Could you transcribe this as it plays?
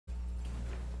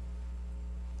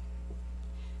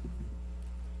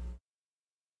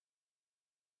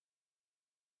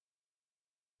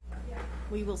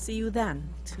we will see you then.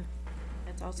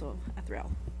 That's also a thrill.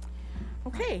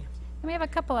 Okay. And we have a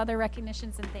couple other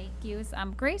recognitions and thank yous.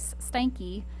 Grace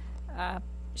Steinke,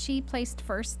 she placed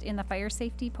first in the fire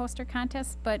safety poster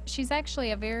contest, but she's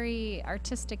actually a very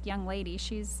artistic young lady.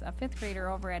 She's a 5th grader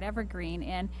over at Evergreen,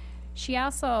 and she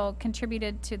also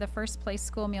contributed to the first place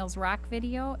School Meals Rock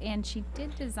video, and she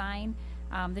did design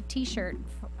the t-shirt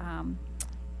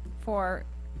for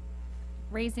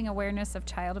raising awareness of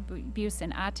child abuse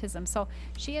and autism. So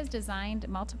she has designed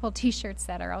multiple t-shirts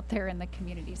that are out there in the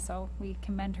community, so we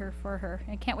commend her for her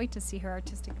and can't wait to see her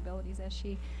artistic abilities as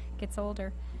she gets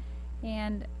older.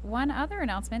 And one other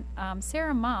announcement,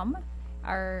 Sarah Mum,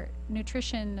 our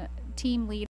nutrition team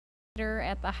leader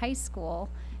at the high school,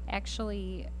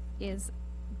 actually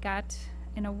got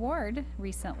an award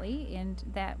recently, and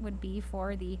that would be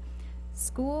for the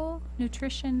School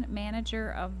Nutrition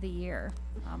Manager of the Year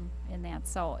in that.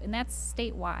 So, and that's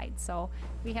statewide. So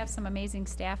we have some amazing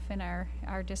staff in our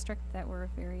district that we're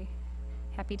very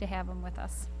happy to have them with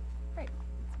us. Great.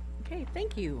 Okay,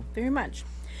 thank you very much.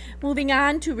 Moving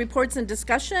on to reports and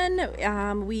discussion,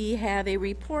 we have a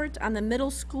report on the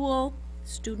middle school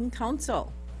student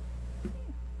council.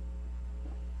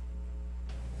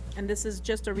 And this is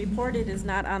just a report. It is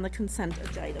not on the consent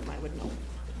agenda, I would note.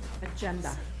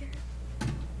 Agenda.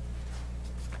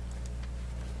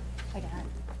 I got it.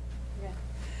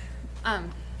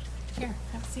 Here,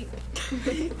 have a seat.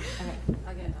 Okay,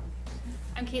 I'll get it.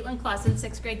 I'm Caitlin Clausen,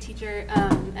 6th grade teacher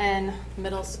and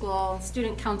middle school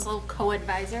student council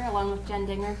co-advisor along with Jen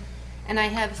Dinger. And I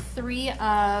have 3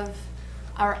 of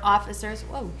our officers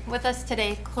with us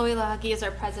today. Chloe Lahagi is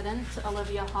our president,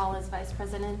 Olivia Hall is vice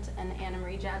president, and Anna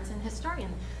Marie Johnson,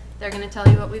 historian. They're going to tell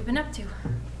you what we've been up to.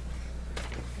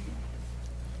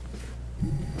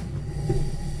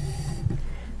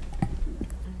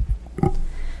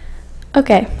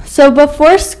 Okay, so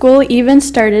before school even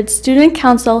started, Student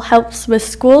Council helps with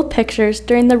school pictures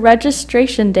during the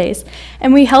registration days,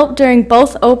 and we help during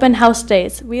both open house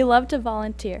days. We love to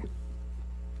volunteer.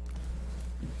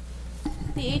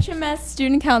 The HMS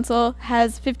Student Council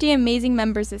has 50 amazing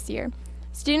members this year.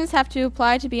 Students have to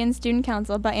apply to be in Student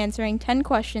Council by answering 10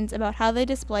 questions about how they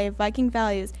display Viking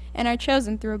values and are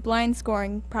chosen through a blind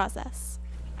scoring process.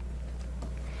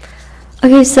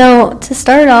 Okay, so to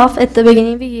start off at the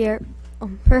beginning of the year,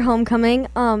 for homecoming,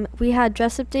 we had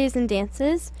dress-up days and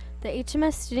dances. The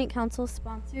HMS Student Council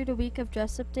sponsored a week of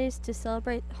dress-up days to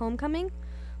celebrate homecoming.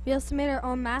 We also made our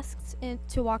own masks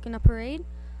to walk in a parade.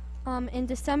 In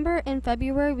December and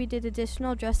February, we did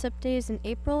additional dress-up days in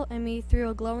April, and we threw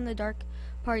a glow-in-the-dark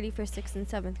party for 6th and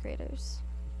 7th graders.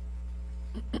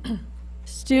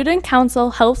 Student Council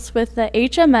helps with the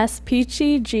HMS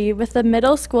PTG with the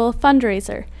middle school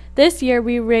fundraiser. This year,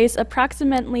 we raised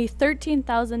approximately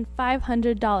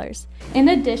 $13,500. In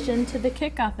addition to the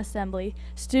kickoff assembly,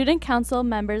 Student Council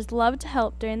members love to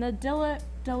help during the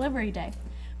delivery day.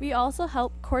 We also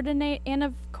help coordinate and,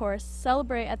 of course,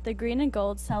 celebrate at the Green and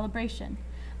Gold celebration.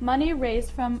 Money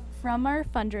raised from our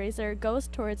fundraiser goes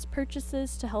towards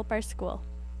purchases to help our school.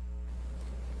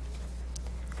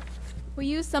 We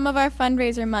used some of our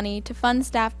fundraiser money to fund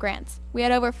staff grants. We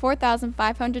had over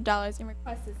 $4,500 in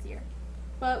requests this year,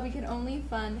 but we could only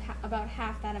fund about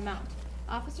half that amount.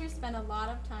 Officers spend a lot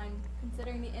of time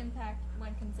considering the impact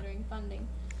when considering funding.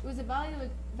 It was a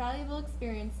valuable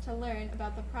experience to learn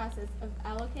about the process of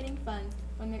allocating funds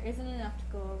when there isn't enough to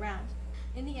go around.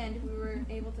 In the end, we were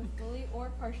able to fully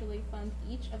or partially fund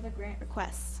each of the grant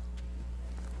requests.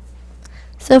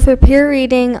 So for peer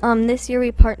reading, this year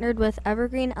we partnered with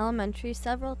Evergreen Elementary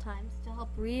several times to help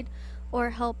read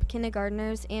or help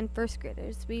kindergartners and first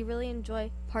graders. We really enjoy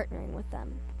partnering with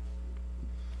them.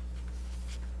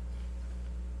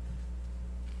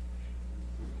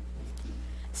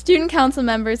 Student council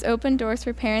members opened doors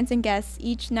for parents and guests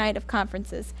each night of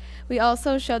conferences. We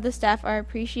also showed the staff our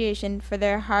appreciation for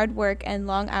their hard work and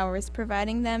long hours,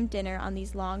 providing them dinner on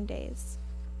these long days.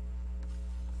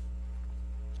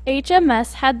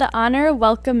 HMS had the honor of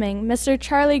welcoming Mr.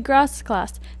 Charlie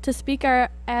Grossclass to speak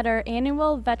at our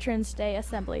annual Veterans Day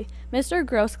Assembly. Mr.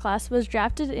 Grossclass was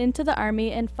drafted into the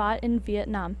Army and fought in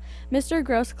Vietnam. Mr.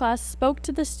 Grossclass spoke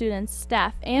to the students,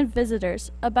 staff, and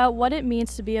visitors about what it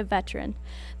means to be a veteran.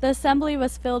 The assembly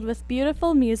was filled with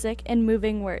beautiful music and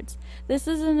moving words. This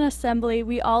is an assembly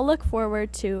we all look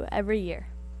forward to every year.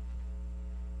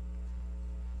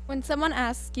 When someone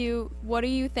asks you, "What are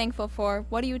you thankful for?"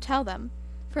 what do you tell them?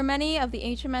 For many of the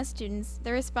HMS students,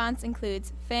 the response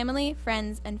includes family,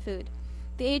 friends, and food.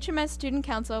 The HMS Student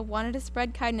Council wanted to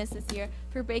spread kindness this year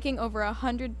for baking over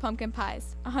 100 pumpkin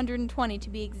pies, 120 to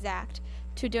be exact,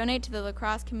 to donate to the La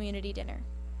Crosse Community Dinner.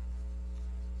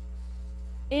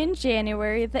 In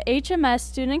January, the HMS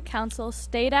Student Council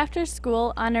stayed after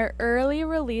school on our early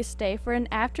release day for an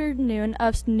afternoon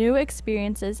of new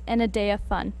experiences and a day of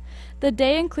fun. The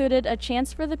day included a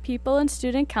chance for the people in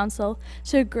Student Council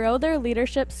to grow their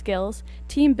leadership skills,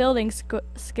 team building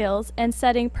skills, and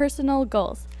setting personal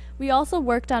goals. We also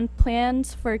worked on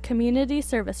plans for community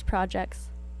service projects.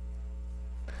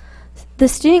 The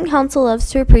Student Council loves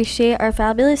to appreciate our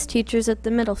fabulous teachers at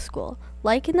the middle school.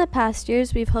 Like in the past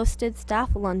years, we've hosted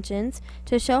staff luncheons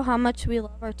to show how much we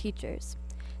love our teachers.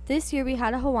 This year we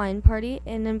had a Hawaiian party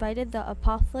and invited the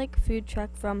Apothic food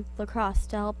truck from La Crosse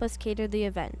to help us cater the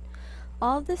event.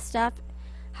 All of the staff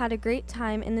had a great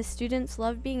time, and the students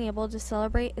loved being able to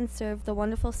celebrate and serve the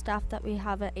wonderful staff that we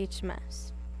have at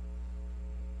HMS.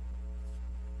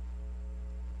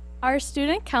 Our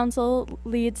student council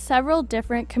leads several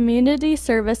different community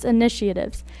service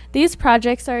initiatives. These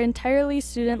projects are entirely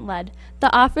student-led.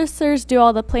 The officers do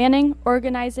all the planning,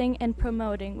 organizing, and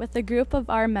promoting with a group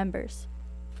of our members.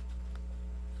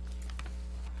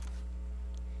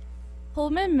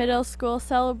 Holman Middle School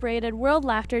celebrated World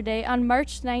Laughter Day on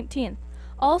March 19th.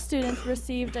 All students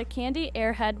received a candy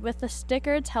airhead with a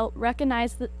sticker to help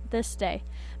recognize this day.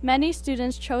 Many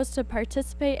students chose to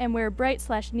participate and wear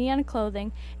bright/neon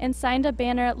clothing and signed a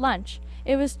banner at lunch.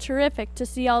 It was terrific to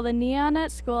see all the neon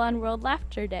at school on World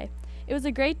Laughter Day. It was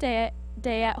a great day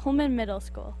at Holman Middle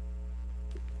School.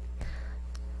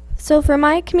 So for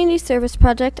my community service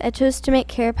project, I chose to make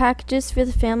care packages for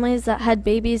the families that had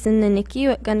babies in the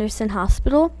NICU at Gunderson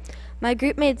Hospital. My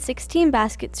group made 16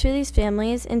 baskets for these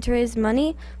families, and to raise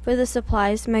money for the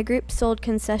supplies, my group sold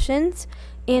concessions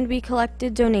and we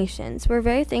collected donations. We're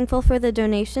very thankful for the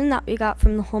donation that we got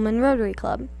from the Holman Rotary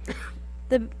Club.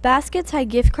 The baskets had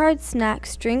gift cards,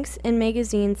 snacks, drinks, and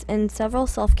magazines, and several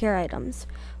self-care items.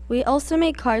 We also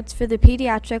made cards for the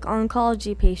pediatric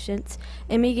oncology patients,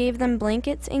 and we gave them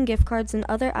blankets and gift cards and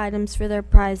other items for their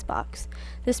prize box.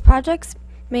 This project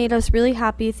made us really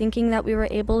happy, thinking that we were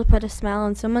able to put a smile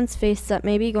on someone's face that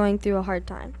may be going through a hard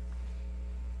time.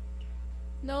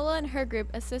 Nola and her group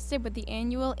assisted with the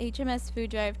annual HMS food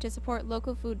drive to support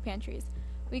local food pantries.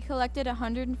 We collected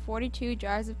 142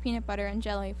 jars of peanut butter and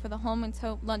jelly for the Holman's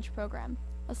Hope lunch program.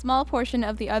 A small portion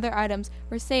of the other items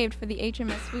were saved for the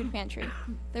HMS food pantry.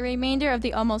 The remainder of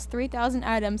the almost 3,000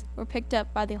 items were picked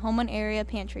up by the Holman area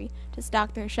pantry to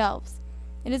stock their shelves.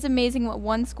 It is amazing what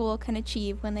one school can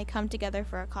achieve when they come together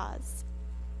for a cause.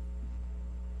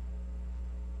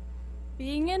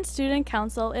 Being in student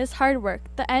council is hard work.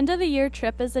 The end of the year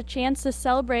trip is a chance to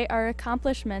celebrate our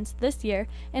accomplishments this year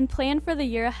and plan for the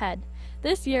year ahead.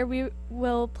 This year we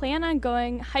will plan on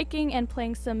going hiking and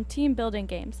playing some team building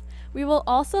games. We will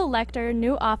also elect our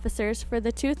new officers for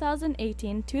the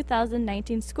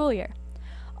 2018-2019 school year.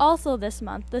 Also this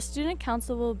month, the Student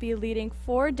Council will be leading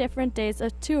 4 different days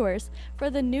of tours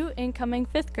for the new incoming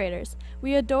 5th graders.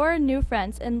 We adore our new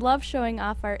friends and love showing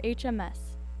off our HMS.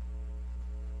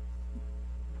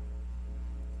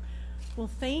 Well,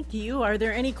 thank you. Are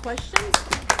there any questions?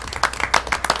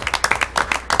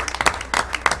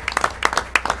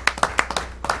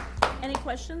 Any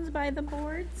questions by the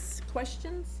boards?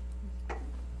 Questions?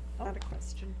 Not a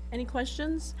question. Any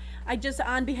questions?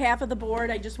 On behalf of the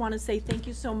board, I just want to say thank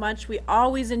you so much. We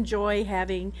always enjoy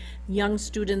having young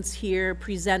students here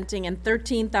presenting, and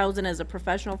 13,000 as a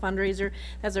professional fundraiser.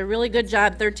 That's a really good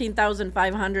job,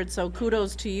 13,500, so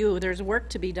kudos to you. There's work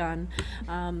to be done.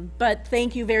 But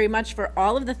thank you very much for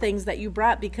all of the things that you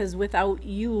brought, because without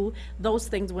you, those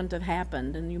things wouldn't have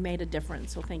happened, and you made a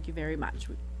difference, so thank you very much.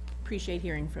 We appreciate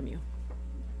hearing from you.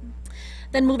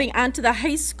 Then moving on to the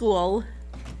high school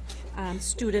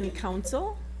Student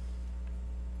Council.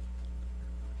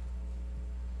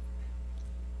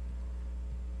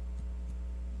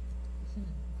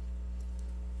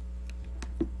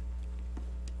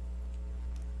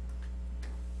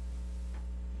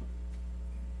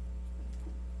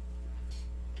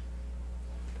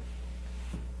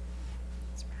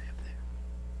 It's right up there.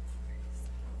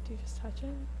 Do you just touch it?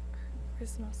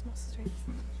 Where's the most straight?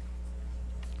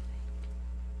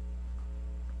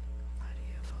 How do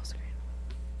you full screen?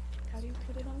 How do you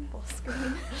put it on full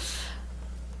screen?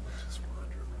 Just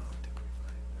wander around till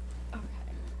we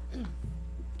find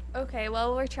it. Okay,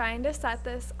 well, we're trying to set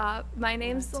this up. My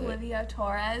name's Olivia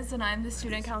Torres, and I'm the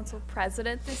Student Council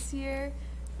President this year.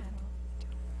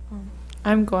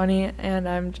 I'm Gwani, and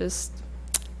I'm just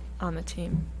on the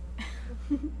team.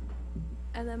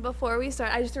 And then before we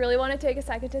start, I just really want to take a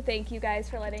second to thank you guys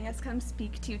for letting us come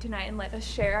speak to you tonight and let us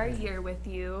share our year with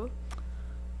you.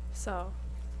 So,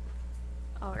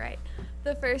 all right.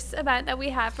 The first event that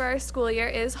we have for our school year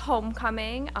is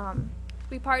homecoming.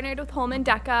 We partnered with Holman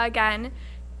DECA again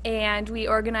and we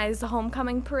organized the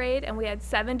homecoming parade, and we had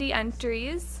 70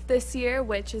 entries this year,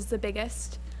 which is the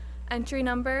biggest entry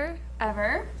number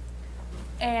ever.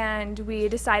 And we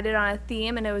decided on a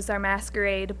theme, and it was our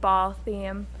masquerade ball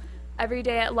theme. Every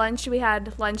day at lunch, we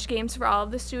had lunch games for all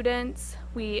of the students.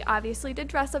 We obviously did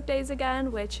dress-up days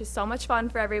again, which is so much fun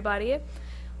for everybody.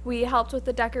 We helped with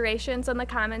the decorations and the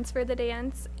commons for the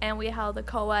dance, and we held a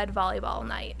co-ed volleyball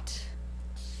night.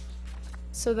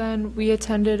 So then we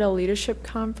attended a leadership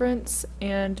conference,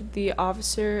 and the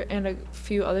officer and a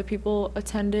few other people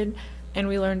attended, and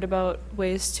we learned about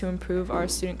ways to improve our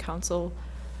student council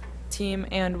team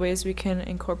and ways we can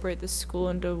incorporate the school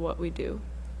into what we do.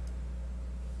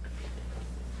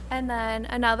 And then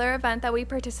another event that we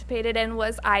participated in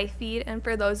was iFeed. And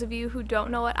for those of you who don't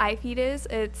know what iFeed is,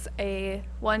 it's a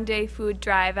one-day food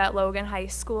drive at Logan High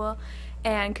School.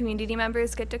 And community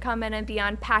members get to come in and be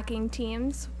on packing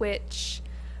teams, which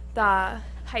the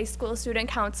high school student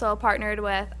council partnered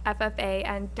with FFA,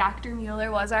 and Dr. Mueller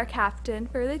was our captain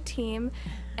for the team.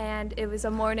 And it was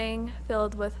a morning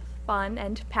filled with fun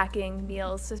and packing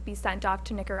meals to be sent off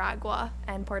to Nicaragua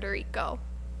and Puerto Rico.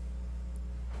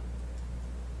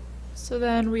 So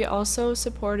then we also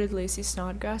supported Lacey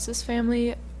Snodgrass's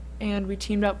family, and we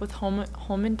teamed up with Home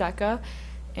and DECA,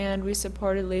 and we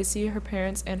supported Lacey, her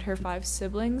parents, and her 5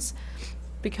 siblings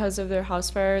because of their house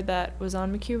fire that was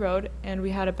on McHugh Road. And we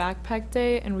had a backpack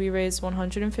day, and we raised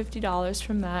 $150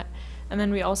 from that. And then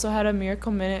we also had a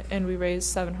Miracle Minute, and we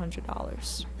raised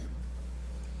 $700.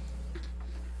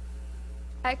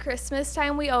 At Christmas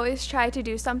time, we always try to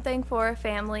do something for a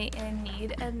family in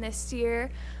need, and this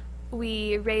year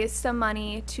we raised some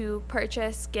money to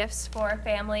purchase gifts for a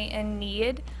family in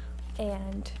need,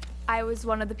 and I was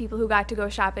one of the people who got to go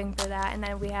shopping for that. And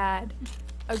then we had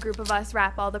a group of us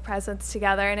wrap all the presents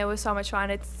together, and it was so much fun.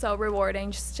 It's so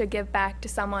rewarding just to give back to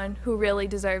someone who really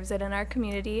deserves it in our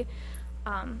community.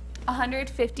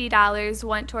 $150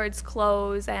 went towards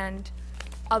clothes and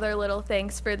other little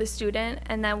things for the student,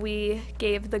 and then we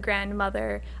gave the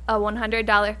grandmother a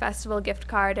 $100 festival gift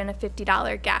card and a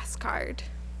 $50 gas card.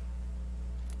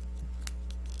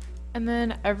 And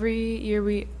then every year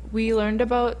we learned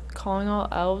about calling all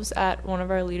elves at one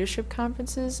of our leadership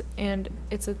conferences, and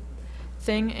it's a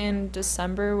thing in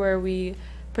December where we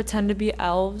pretend to be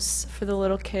elves for the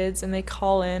little kids, and they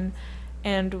call in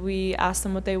and we ask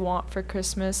them what they want for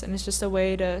Christmas, and it's just a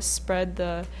way to spread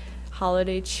the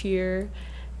holiday cheer.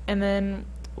 And then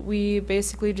we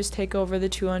basically just take over the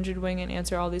 200 wing and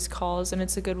answer all these calls, and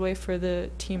it's a good way for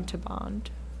the team to bond.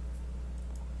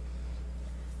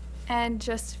 And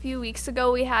just a few weeks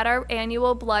ago, we had our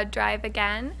annual blood drive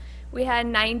again. We had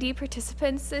 90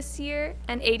 participants this year,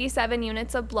 and 87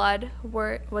 units of blood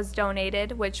was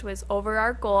donated, which was over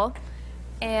our goal.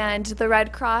 And the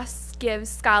Red Cross gives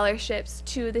scholarships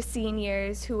to the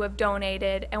seniors who have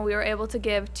donated, and we were able to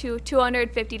give two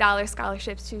 $250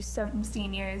 scholarships to some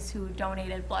seniors who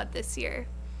donated blood this year.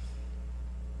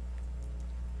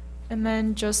 And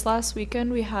then just last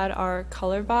weekend we had our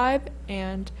color vibe,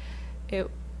 and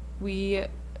we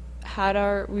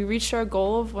reached our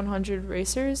goal of 100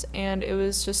 racers, and it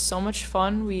was just so much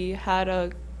fun. We had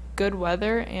a good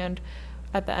weather, and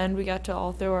at the end we got to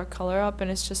all throw our color up, and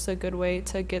it's just a good way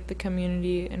to get the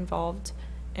community involved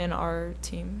in our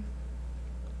team.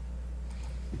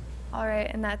 All right,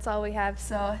 and that's all we have.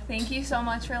 So thank you so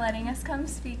much for letting us come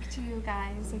speak to you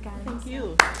guys again. Thank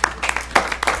you.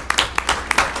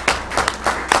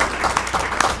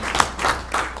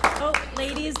 Oh,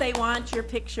 ladies, they want your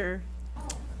picture.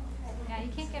 Yeah, you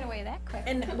can't get away that quick.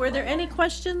 And were there any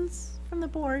questions from the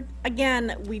board?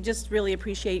 Again, we just really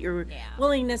appreciate your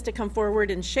willingness to come forward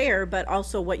and share, but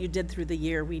also what you did through the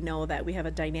year. We know that we have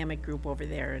a dynamic group over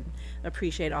there, and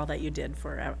appreciate all that you did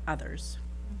for others.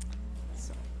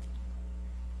 So.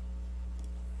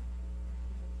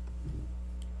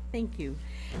 Thank you.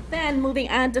 Then moving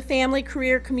on to Family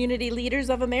Career Community Leaders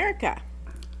of America.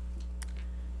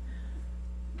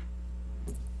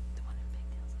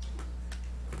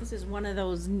 This is one of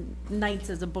those nights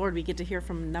as a board we get to hear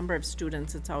from a number of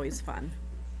students. It's always fun.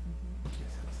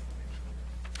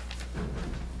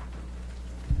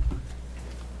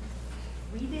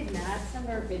 We did not send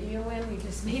our video in, we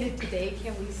just made it today.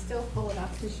 Can we still pull it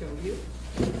up to show you?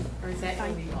 Or is that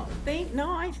illegal?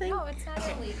 No, I think. No, it's not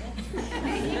illegal. You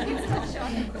can still show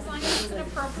it as long as it's an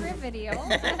appropriate video.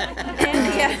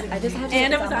 And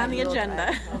it was on the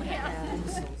agenda.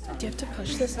 Do you have to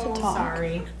push this to talk?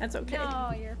 Sorry. That's okay.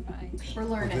 No, you're fine. We're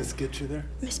learning. Does this get you there?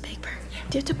 Miss Baker,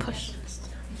 do you have to push?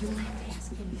 You have to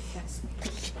ask him if that's.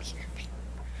 Wait,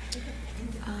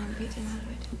 how do I do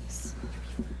this?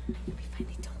 You'll be fine.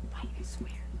 They don't bite, I swear.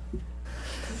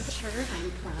 Sure,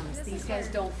 I'm promise. These guys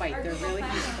don't fight. Our They're Google really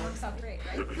Classroom peaceful. works out great,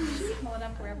 right? Just pull it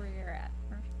up wherever you're at.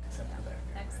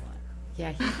 Excellent.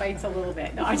 Yeah, he fights a little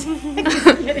bit. No, I'm just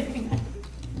kidding.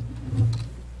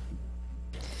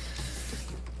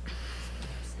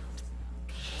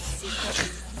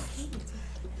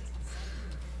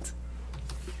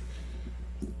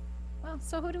 Well,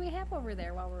 so who do we have over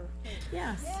there while we're waiting?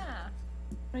 Yes. Yeah.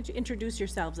 Why don't you introduce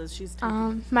yourselves as she's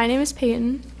taking. My name is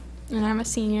Peyton, and I'm a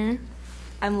senior.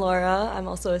 I'm Laura. I'm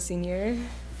also a senior.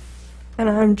 And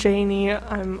I'm Janie.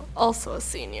 I'm also a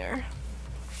senior.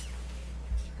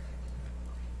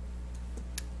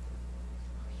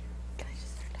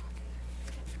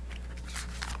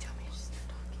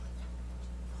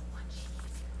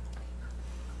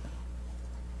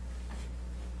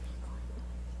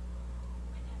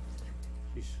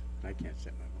 I can't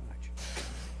set my watch.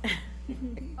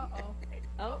 Uh-oh.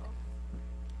 Oh,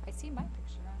 I see my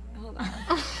picture on hold on.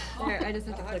 There, I just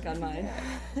have to click on mine.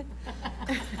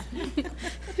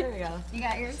 There we go. You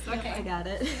got yours? Okay. I got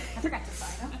it. I forgot to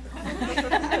sign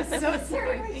them. So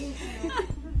sorry.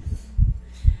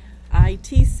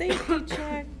 IT safety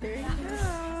check. There you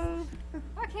go.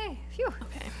 Okay, phew.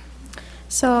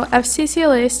 So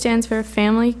FCCLA stands for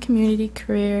Family, Community,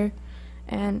 Career,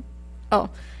 and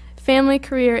Family,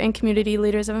 Career, and Community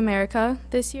Leaders of America.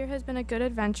 This year has been a good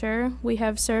adventure. We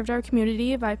have served our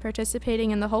community by participating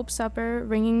in the Hope Supper,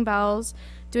 ringing bells,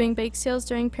 doing bake sales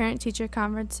during parent-teacher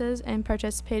conferences, and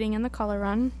participating in the color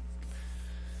run.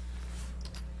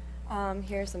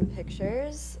 Here are some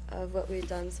pictures of what we've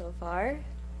done so far.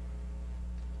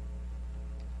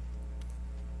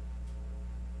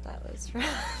 That was from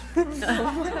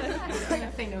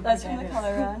that's from the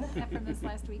color run. Is that from this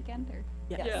last weekend, or?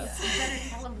 Yes. You better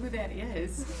tell them who that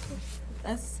is.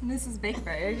 That's Mrs.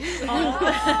 Bakeberg.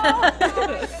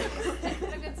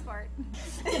 What a good sport.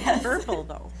 Purple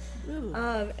though. Ooh.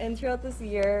 And throughout this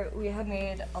year, we have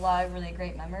made a lot of really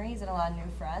great memories and a lot of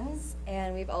new friends.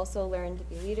 And we've also learned to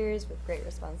be leaders with great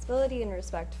responsibility and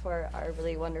respect for our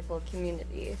really wonderful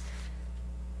community.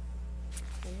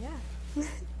 And yeah,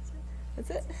 that's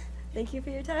it. Thank you for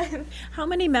your time. How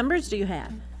many members do you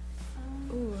have?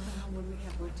 When we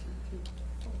have 1, 2, 3.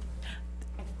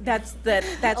 That's A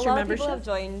your lot of people membership? have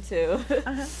joined too.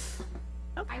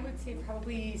 I would say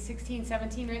probably 16,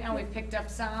 17 right now. We've picked up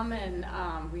some, and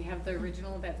we have the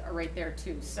original that are right there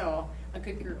too. So a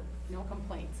good group, no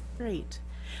complaints. Great.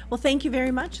 Well, thank you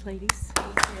very much, ladies.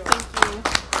 Thank you.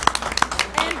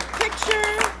 And picture.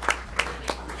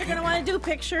 You're going to want to do a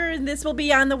picture, and this will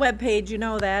be on the webpage. You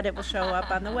know that. It will show up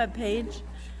on the webpage.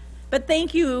 But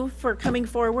thank you for coming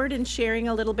forward and sharing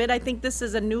a little bit. I think this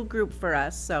is a new group for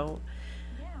us, so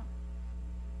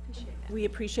we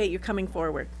appreciate you coming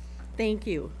forward. Thank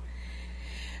you.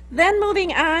 Then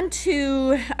moving on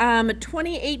to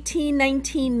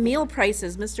 2018-19 meal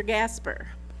prices, Mr. Gasper.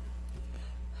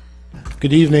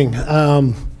 Good evening.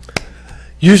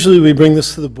 Usually we bring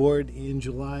this to the board in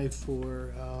July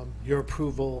for your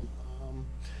approval.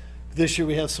 This year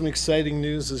we have some exciting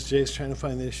news as Jay's trying to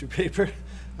find the issue paper.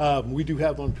 We do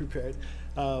have one prepared.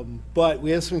 But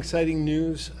we have some exciting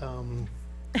news.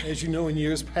 As you know, in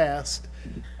years past,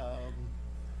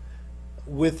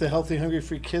 with the Healthy Hungry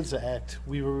Free Kids Act,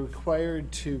 we were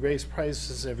required to raise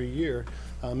prices every year,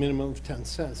 a minimum of 10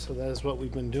 cents. So that is what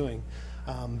we've been doing.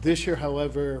 This year,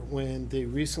 however, when they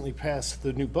recently passed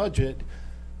the new budget,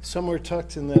 somewhere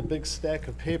tucked in that big stack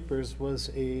of papers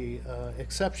was a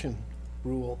exception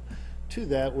rule to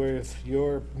that, where if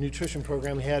your nutrition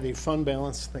program had a fund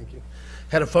balance,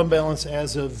 had a fund balance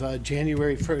as of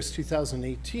January 1st,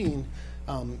 2018,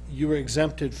 you were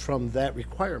exempted from that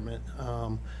requirement.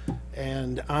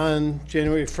 And on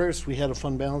January 1st, we had a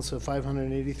fund balance of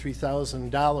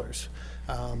 $583,000.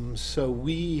 So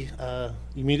we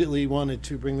immediately wanted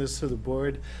to bring this to the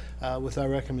board with our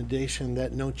recommendation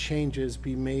that no changes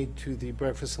be made to the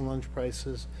breakfast and lunch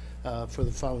prices for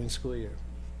the following school year.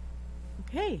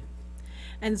 Okay.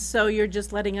 And so you're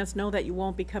just letting us know that you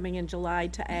won't be coming in July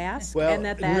to ask? Well, and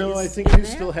that no, I is think in you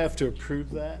there? still have to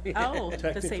approve that. Oh,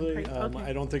 the same technically. price, okay.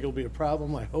 I don't think it'll be a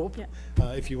problem, I hope. Yeah.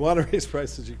 If you want to raise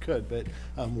prices, you could, but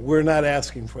we're not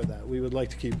asking for that. We would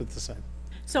like to keep it the same.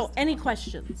 So any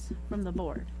questions from the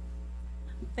board?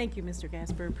 Thank you, Mr.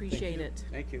 Gasper, appreciate it.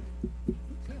 Thank you.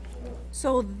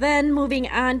 So then moving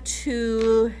on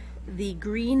to the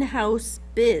greenhouse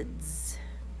bids.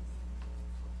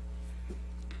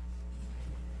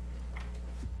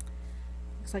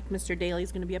 Looks like Mr.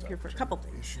 Daly's gonna be up here for a couple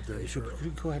things. You should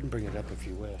go ahead and bring it up if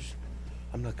you wish.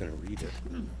 I'm not going to read it.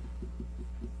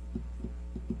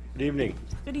 Good evening.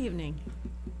 Good evening.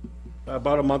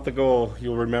 About a month ago,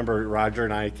 you'll remember Roger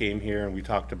and I came here and we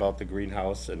talked about the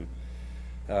greenhouse, and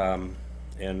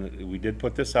And we did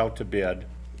put this out to bid.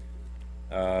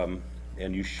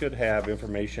 And you should have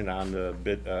information on the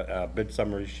bid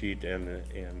summary sheet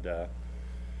and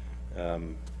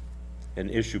an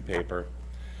issue paper.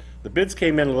 The bids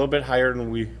came in a little bit higher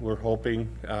than we were hoping.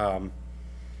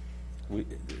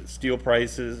 Steel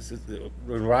prices,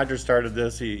 when Roger started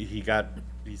this, he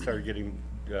started getting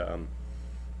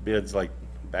bids like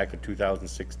back in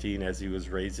 2016 as he was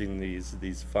raising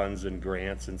these funds and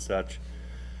grants and such.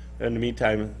 In the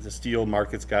meantime, the steel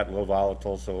markets got a little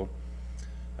volatile, so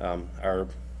our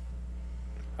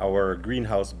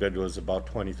greenhouse bid was about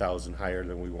 20,000 higher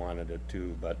than we wanted it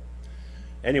to. But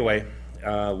anyway,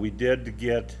 we did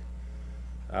get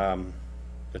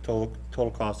the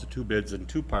total cost of two bids in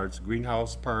two parts: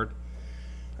 greenhouse part,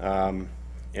 and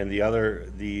the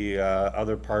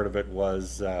other part of it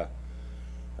was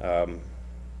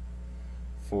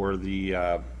for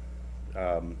the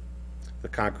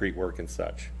concrete work and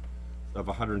such, of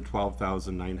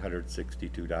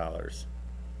 $112,962.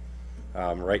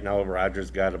 Right now,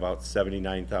 Roger's got about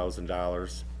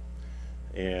 $79,000,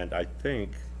 and I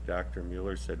think Dr.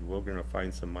 Mueller said we're going to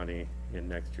find some money in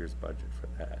next year's budget for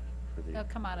that. They'll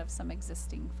come out of some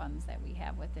existing funds that we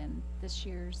have within this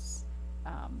year's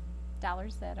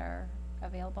dollars that are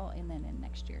available, and then in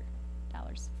next year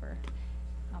dollars for.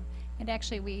 And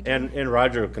actually, we do, and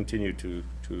Roger will continue to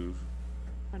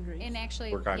and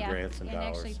actually work on grants and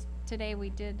dollars. Actually, today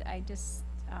we did.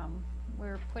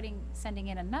 We're sending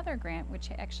in another grant, which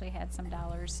actually had some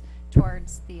dollars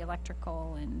towards the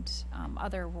electrical and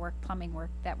other work, plumbing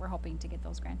work, that we're hoping to get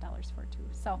those grant dollars for too.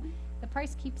 So the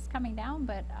price keeps coming down,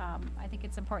 but I think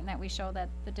it's important that we show that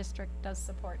the district does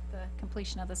support the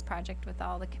completion of this project with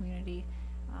all the community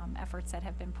efforts that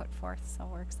have been put forth. So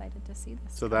we're excited to see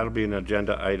this. So that'll be an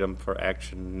agenda item for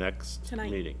action next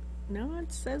meeting. No,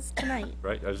 it says tonight.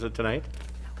 Right? Is it tonight?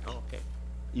 Oh, okay.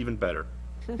 Even better.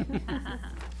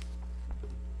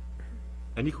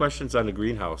 Any questions on the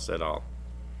greenhouse at all?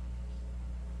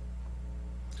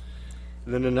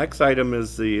 And then the next item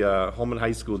is the Holman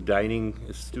High School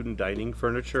student dining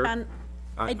furniture.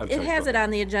 It has it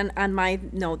on the agenda, on my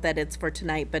note that it's for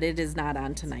tonight, but it is not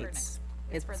on tonight's.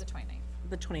 It's for the 29th.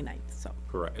 The 29th, so.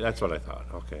 Correct. That's what I thought.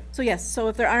 Okay. So yes, so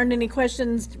if there aren't any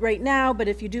questions right now, but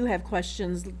if you do have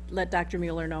questions, let Dr.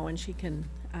 Mueller know and she can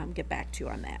get back to you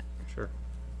on that. Sure.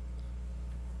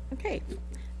 Okay.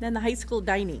 Then the high school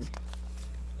dining.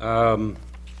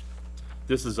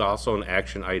 This is also an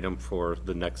action item for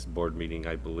the next board meeting,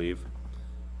 I believe.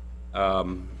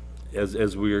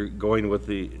 As we're going with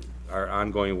our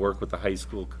ongoing work with the high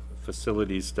school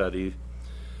facilities study,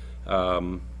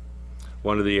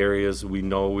 one of the areas we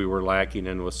know we were lacking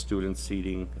in was student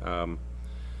seating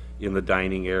in the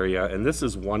dining area. And this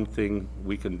is one thing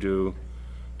we can do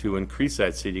to increase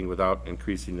that seating without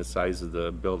increasing the size of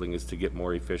the building, is to get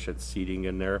more efficient seating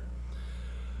in there.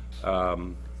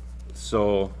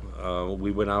 So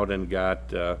we went out and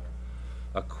got a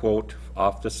quote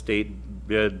off the state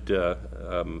bids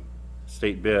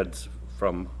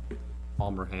from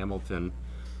Palmer Hamilton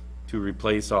to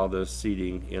replace all the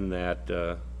seating in that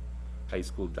high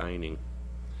school dining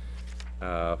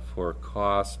for a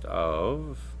cost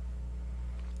of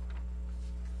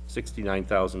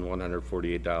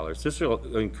 $69,148. This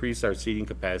will increase our seating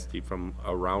capacity from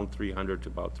around 300 to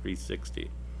about 360.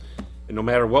 And no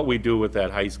matter what we do with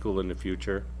that high school in the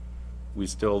future, we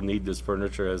still need this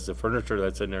furniture, as the furniture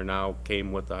that's in there now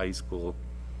came with the high school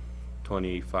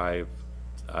 25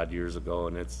 odd years ago,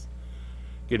 and it's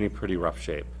getting pretty rough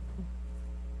shape.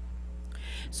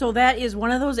 So that is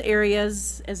one of those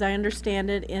areas, as I understand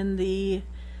it, in the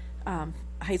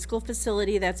high school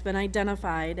facility that's been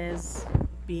identified as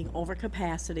being over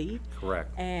capacity.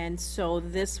 Correct. And so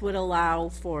this would allow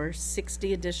for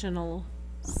 60 additional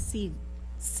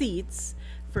seats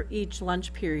for each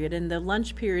lunch period. And the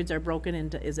lunch periods are broken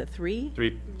into, is it three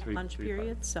lunch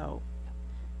periods? So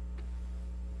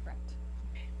Correct.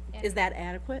 is that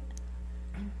adequate?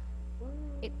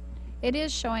 It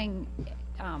is showing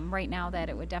right now that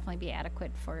it would definitely be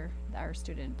adequate for our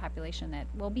student population that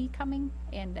will be coming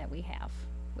and that we have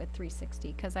with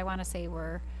 360, because I want to say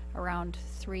we're around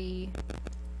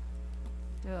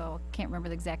can't remember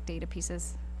the exact data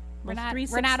pieces. We're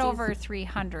not over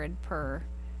 300 per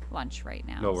lunch right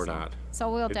now. No, we're not.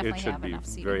 So we'll definitely have enough It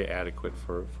should seating. be very adequate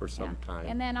for some time.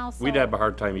 And then also we'd have a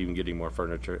hard time even getting more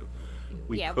furniture.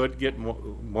 We could get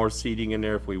more seating in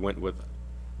there if we went with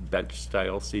bench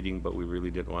style seating, but we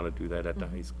really didn't want to do that at the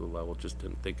high school level. Just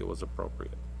didn't think it was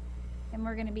appropriate. And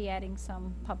we're going to be adding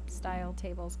some pub style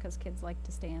tables, because kids like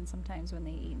to stand sometimes when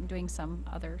they eat, and doing some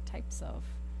other types of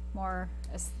more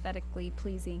aesthetically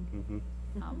pleasing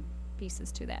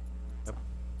pieces to that. Yep.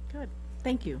 Good.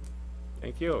 Thank you.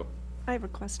 Thank you. I have a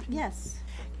question. Yes.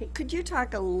 Could you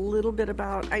talk a little bit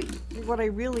about, what I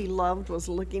really loved was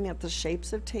looking at the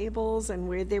shapes of tables and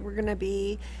where they were going to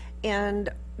be, and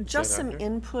just some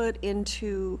input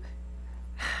into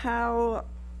how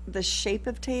the shape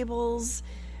of tables,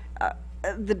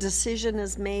 the decision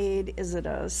is made. Is it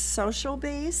a social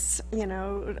base? You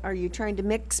know, are you trying to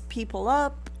mix people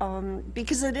up?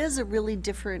 Because it is a really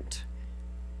different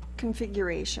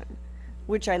configuration,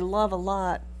 which I love a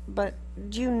lot. But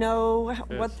do you know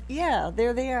what? Yeah,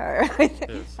 there they are.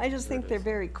 I just think they're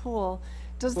very cool.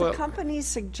 Does the company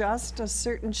suggest a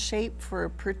certain shape for a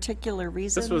particular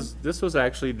reason? This was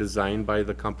actually designed by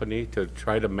the company to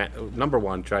try to number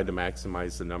one, try to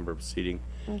maximize the number of seating.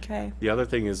 Okay. The other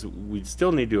thing is we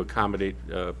still need to accommodate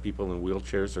people in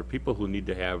wheelchairs or people who need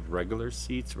to have regular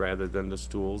seats rather than the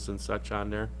stools and such on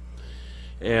there.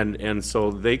 And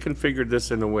so they configured this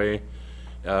in a way.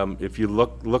 If you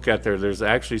look at there's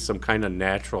actually some kind of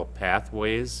natural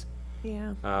pathways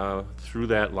through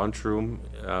that lunchroom,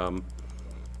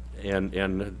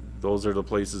 and those are the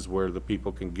places where the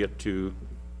people can get to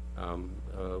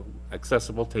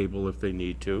accessible table if they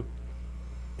need to.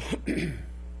 If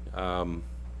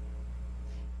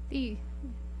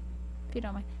you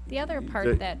don't mind, the other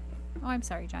part that, oh, I'm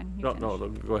sorry, John. No,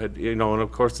 go ahead. You know, and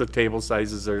of course the table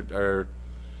sizes are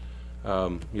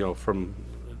you know, from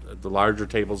the larger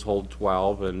tables hold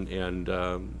 12, and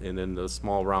then the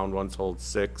small round ones hold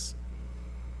 6,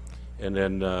 and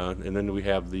then we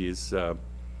have these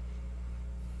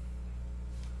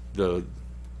the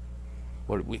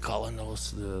what are we calling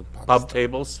those? The pub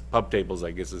tables. Pub tables,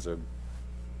 I guess, is a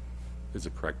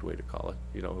correct way to call it.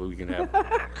 You know, we can have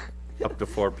up to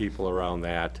 4 people around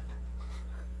that,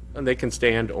 and they can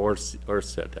stand or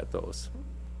sit at those.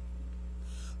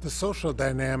 The social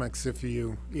dynamics, if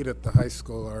you eat at the high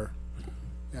school, are,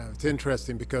 it's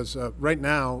interesting because right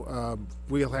now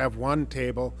we'll have one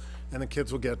table and the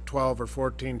kids will get 12 or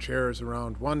 14 chairs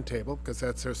around one table because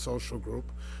that's their social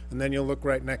group. And then you'll look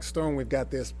right next door and we've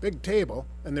got this big table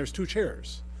and there's 2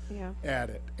 chairs at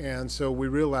it. And so we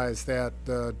realized that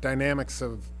the dynamics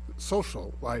of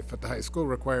social life at the high school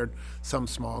required some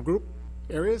small group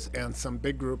areas and some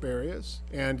big group areas.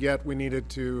 And yet we needed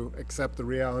to accept the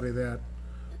reality that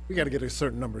we got to get a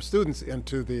certain number of students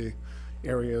into the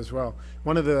area as well.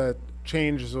 One of the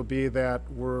changes will be that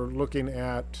we're looking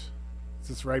at, is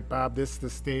this right, Bob? This the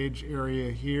stage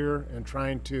area here, and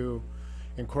trying to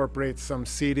incorporate some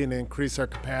seating and increase our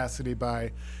capacity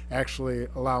by actually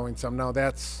allowing some. Now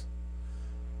that's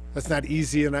not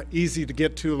easy to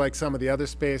get to like some of the other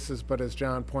spaces, but as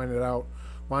John pointed out,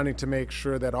 wanting to make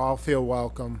sure that all feel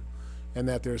welcome and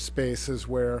that there's spaces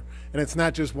where, and it's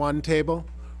not just one table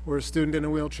where a student in a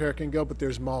wheelchair can go, but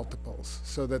there's multiples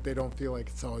so that they don't feel like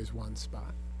it's always one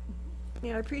spot.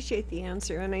 Yeah, I appreciate the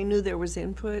answer, and I knew there was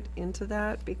input into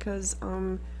that because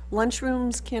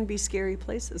lunchrooms can be scary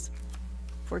places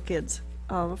for kids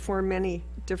for many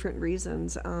different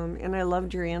reasons, and I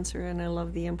loved your answer and I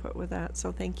love the input with that,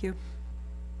 so thank you.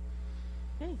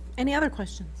 Okay. Any other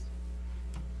questions?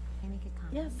 Can I make a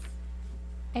comment? Yes.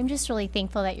 I'm just really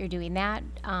thankful that you're doing that.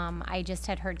 I just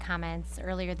had heard comments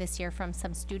earlier this year from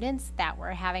some students that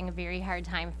were having a very hard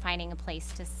time finding a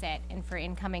place to sit, and for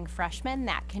incoming freshmen,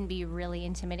 that can be really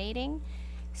intimidating.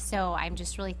 So I'm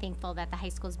just really thankful that the high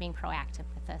school is being proactive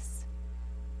with this.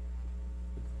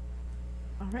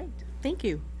 All right, thank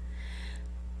you.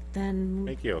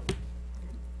 Thank you.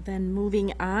 Then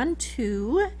moving on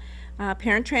to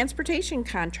parent transportation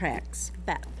contracts.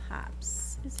 Beth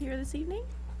Hobbs is here this evening.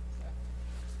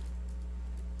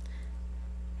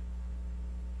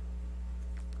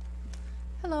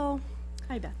 Hello.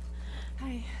 Hi, Beth.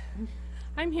 Hi.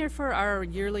 I'm here for our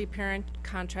yearly parent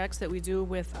contracts that we do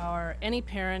with any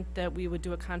parent that we would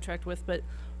do a contract with, but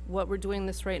what we're doing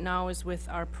this right now is with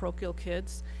our parochial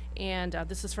kids, and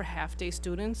this is for half-day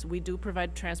students. We do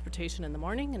provide transportation in the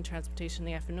morning and transportation in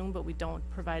the afternoon, but we don't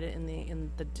provide it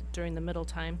during the middle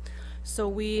time. So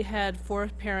we had 4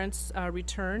 parents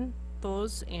return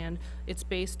those, and it's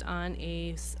based on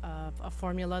a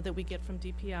formula that we get from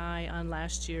DPI on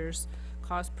last year's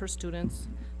cost per students.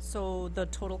 So the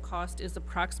total cost is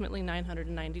approximately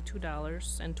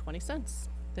 $992.20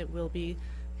 that we'll be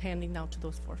handing out to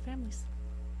those 4 families.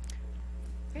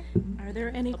 Okay. Are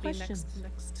there any That'll be questions?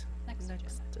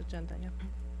 next agenda, yeah.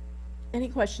 Any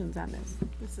questions on this?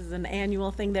 This is an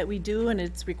annual thing that we do, and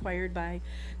it's required by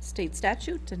state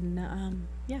statute, and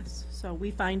yes, so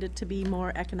we find it to be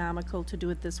more economical to do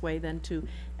it this way than to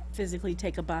physically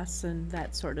take a bus and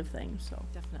that sort of thing, so.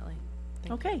 Definitely.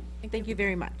 Okay, thank you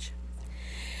very much.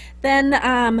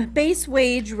 Then base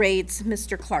wage rates,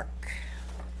 Mr. Clark.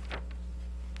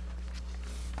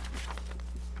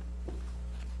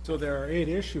 So there are 8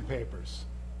 issue papers.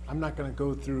 I'm not going to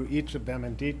go through each of them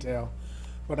in detail.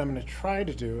 What I'm going to try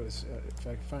to do is, if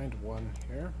I find one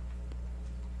here.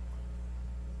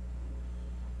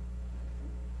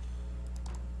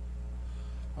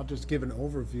 I'll just give an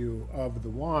overview of the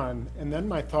one, and then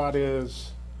my thought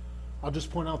is I'll just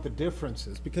point out the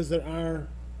differences, because there are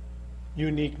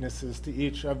uniquenesses to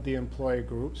each of the employee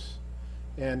groups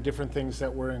and different things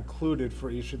that were included for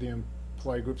each of the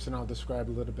employee groups, and I'll describe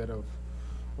a little bit of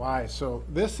why. So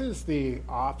this is the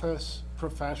office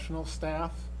professional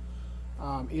staff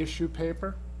issue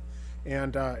paper,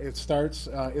 and it starts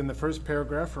in the first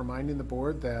paragraph reminding the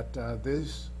board that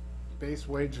these base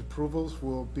wage approvals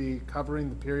will be covering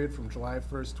the period from July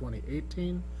 1st,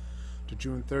 2018 to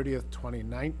June 30th,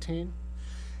 2019.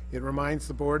 It reminds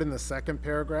the board in the second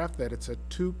paragraph that it's a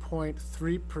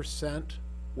 2.3%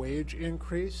 wage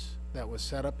increase that was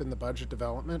set up in the budget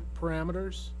development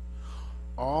parameters.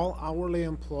 All hourly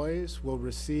employees will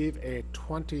receive a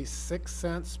 26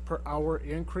 cents per hour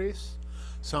increase.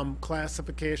 Some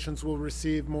classifications will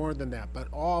receive more than that, but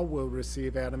all will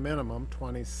receive at a minimum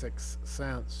 26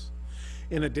 cents.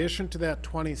 In addition to that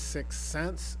 26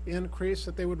 cents increase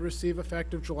that they would receive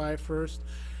effective July 1st,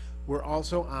 we're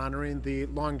also honoring the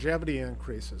longevity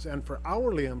increases. And for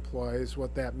hourly employees,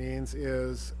 what that means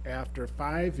is after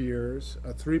 5 years,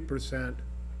 a 3%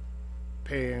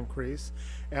 pay increase.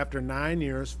 After 9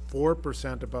 years,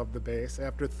 4% above the base.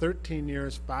 After 13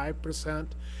 years, 5%.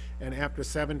 And after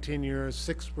 17 years,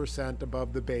 6%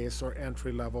 above the base or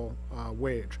entry-level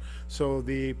wage. So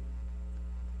the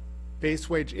base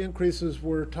wage increases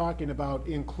we're talking about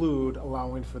include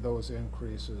allowing for those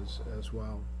increases as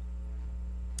well.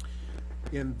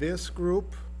 In this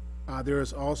group, there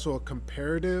is also a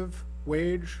comparative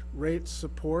wage rate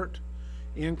support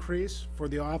increase for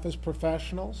the office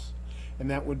professionals, and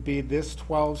that would be this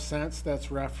 12 cents that's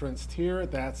referenced here.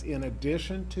 That's in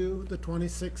addition to the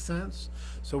 26 cents.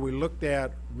 So we looked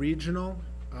at regional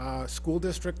school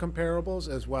district comparables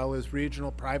as well as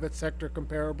regional private sector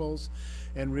comparables,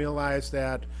 and realized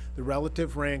that the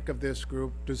relative rank of this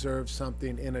group deserves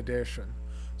something in addition.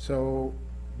 So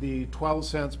the 12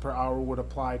 cents per hour would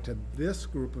apply to this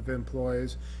group of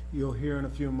employees. You'll hear in a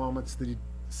few moments that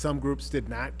some groups did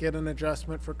not get an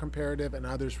adjustment for comparative and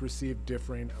others received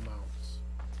differing amounts.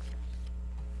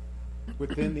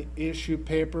 Within the issue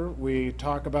paper, we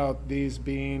talk about these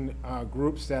being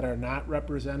groups that are not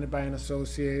represented by an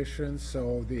association.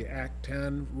 So the Act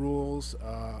 10 rules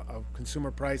of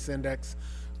Consumer Price Index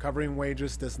covering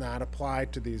wages does not apply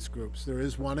to these groups. There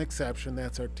is one exception,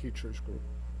 that's our teachers group.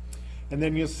 And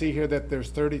then you'll see here that there's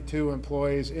 32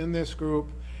 employees in this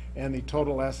group, and the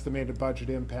total estimated budget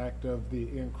impact of the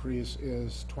increase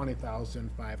is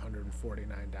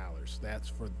 $20,549. That's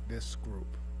for this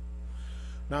group.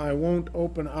 Now I won't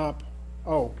open up,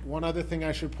 one other thing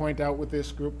I should point out with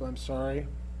this group, I'm sorry.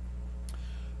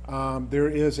 There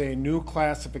is a new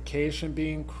classification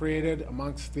being created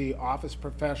amongst the office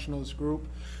professionals group.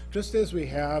 Just as we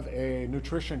have a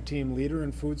nutrition team leader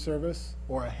in food service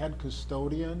or a head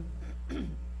custodian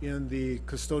in the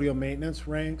custodial maintenance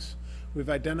ranks, we've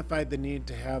identified the need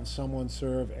to have someone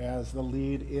serve as the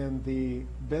lead in the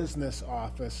business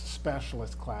office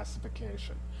specialist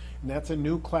classification. And that's a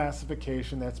new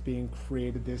classification that's being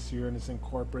created this year and is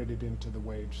incorporated into the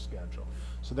wage schedule.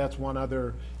 So that's one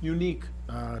other unique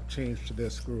change to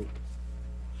this group.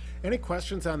 Any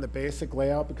questions on the basic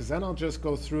layout? Because then I'll just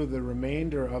go through the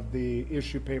remainder of the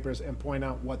issue papers and point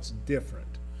out what's different.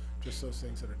 Just those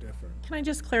things that are different. Can I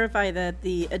just clarify that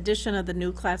the addition of the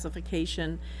new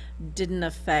classification didn't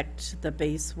affect the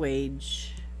base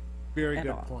wage? Very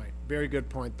good point. Very good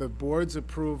point. The board's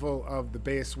approval of the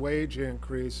base wage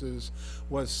increases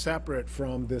was separate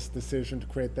from this decision to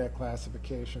create that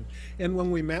classification. And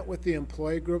when we met with the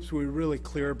employee groups, we were really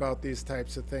clear about these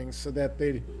types of things so that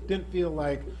they didn't feel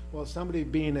like, well, somebody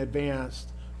being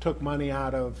advanced took money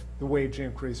out of the wage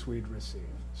increase we'd receive.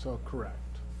 So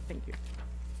correct. Thank you.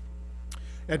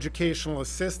 Educational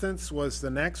assistants was the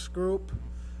next group.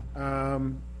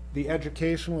 The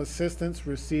educational assistants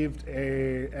received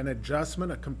an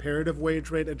adjustment, a comparative wage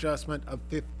rate adjustment of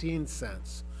 15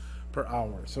 cents per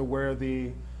hour. So where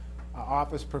the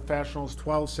office professionals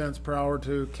 12 cents per hour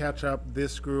to catch up,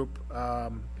 this group,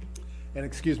 and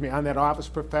excuse me, on that office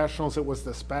professionals, it was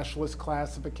the specialist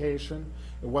classification.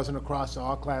 It wasn't across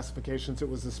all classifications, it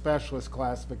was the specialist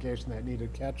classification that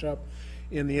needed catch up.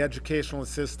 In the educational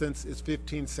assistants, it's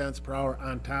 15 cents per hour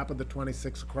on top of the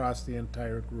 26 across the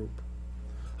entire group.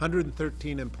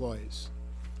 113 employees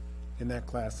in that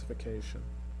classification.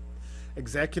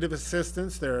 Executive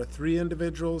assistants, there are 3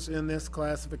 individuals in this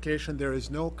classification. There is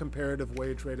no comparative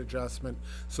wage rate adjustment,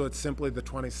 so it's simply the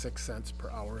 26 cents per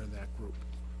hour in that group.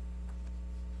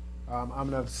 I'm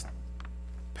going to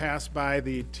pass by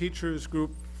the teachers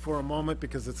group for a moment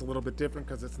because it's a little bit different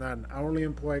because it's not an hourly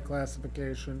employee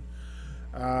classification.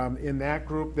 In that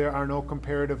group, there are no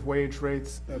comparative wage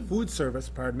rates, food service,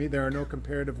 pardon me, there are no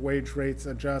comparative wage rates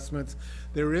adjustments.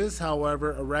 There is,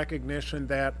 however, a recognition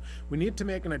that we need to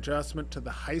make an adjustment to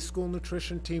the high school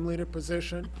nutrition team leader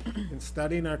position. In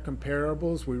studying our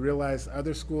comparables, we realized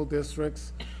other school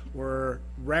districts were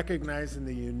recognizing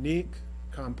the unique,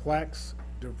 complex,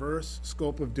 diverse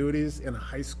scope of duties in a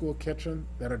high school kitchen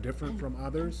that are different from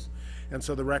others. And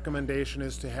so the recommendation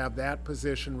is to have that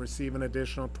position receive an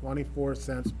additional 24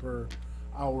 cents per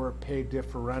hour pay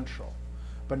differential,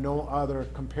 but no other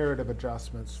comparative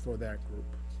adjustments for that group.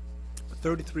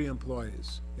 33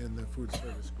 employees in the food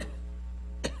service group.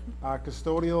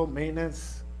 Custodial,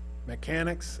 maintenance,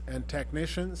 mechanics, and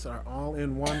technicians are all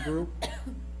in one group.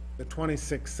 The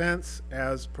 26 cents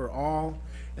as per all,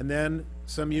 and then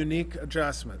some unique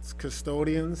adjustments.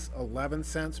 Custodians, 11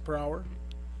 cents per hour.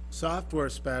 Software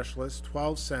specialists,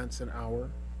 12 cents an hour,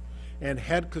 and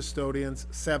head custodians,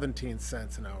 17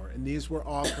 cents an hour. And these were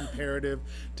all comparative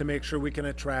to make sure we can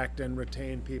attract and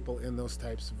retain people in those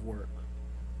types of work.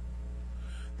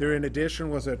 There, in addition,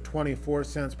 was a 24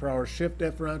 cents per hour shift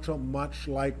differential, much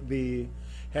like the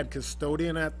head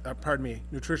custodian at,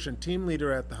 nutrition team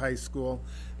leader at the high school.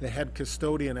 The head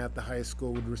custodian at the high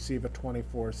school would receive a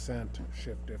 24-cent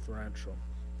shift differential.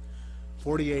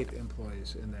 48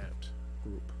 employees in that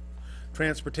group.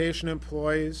 Transportation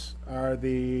employees are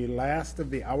the last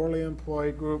of the hourly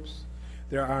employee groups.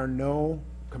 There are no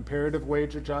comparative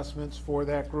wage adjustments for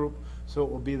that group, so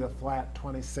it will be the flat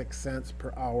 26 cents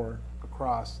per hour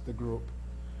across the group.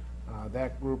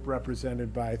 That group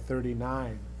represented by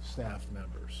 39 staff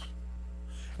members.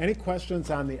 Any questions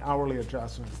on the hourly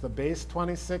adjustments? The base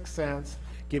 26 cents,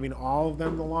 giving all of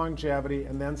them the longevity,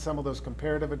 and then some of those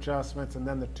comparative adjustments, and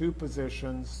then the 2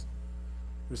 positions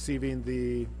receiving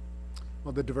the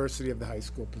diversity of the high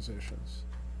school positions.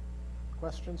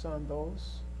 Questions on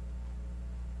those?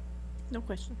 No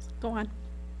questions. Go on.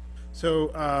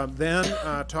 So then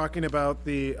talking about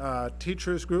the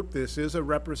teachers group, this is a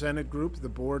represented group. The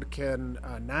board can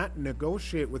not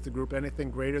negotiate with the group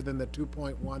anything greater than the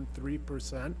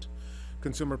 2.13%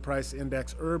 Consumer Price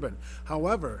Index urban.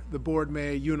 However, the board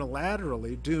may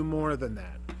unilaterally do more than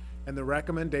that. And the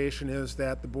recommendation is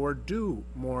that the board do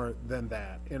more than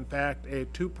that. In fact, a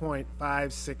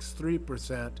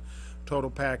 2.563%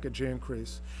 total package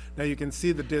increase. Now you can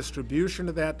see the distribution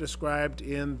of that described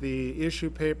in the issue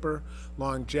paper.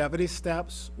 Longevity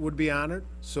steps would be honored,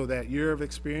 so that year of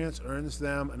experience earns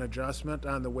them an adjustment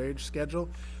on the wage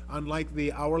schedule. Unlike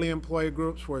the hourly employee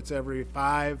groups where it's every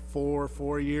 4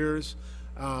 years,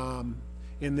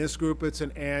 in this group it's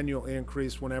an annual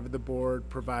increase whenever the board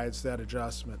provides that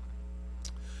adjustment.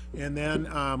 And then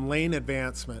lane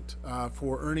advancement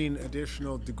for earning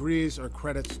additional degrees or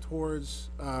credits towards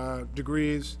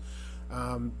degrees.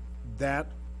 That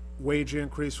wage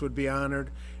increase would be honored.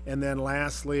 And then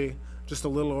lastly, just a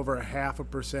little over a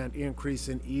 0.5% increase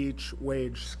in each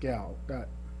wage scale.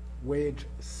 Wage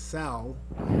cell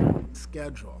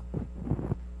schedule.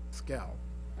 Scale.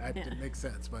 That didn't make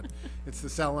sense, but it's the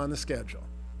cell on the schedule.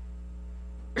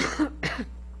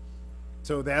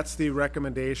 So that's the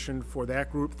recommendation for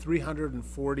that group,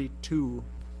 342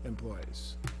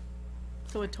 employees.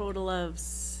 So a total of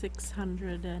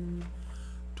 600 and...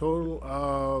 Total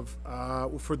of,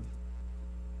 for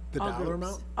the dollar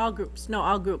amount? All groups, no,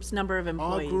 all groups, number of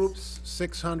employees. All groups,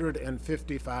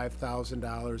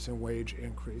 $655,000 in wage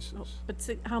increases. Oh, but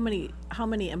how many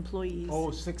employees? Oh,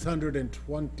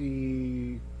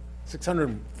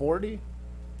 640,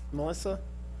 Melissa?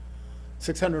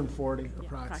 640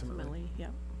 approximately. Yeah.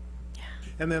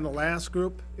 And then the last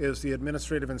group is the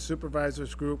administrative and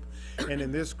supervisors group. And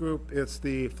in this group, it's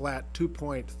the flat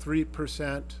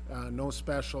 2.3%, no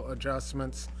special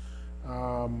adjustments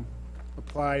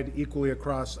applied equally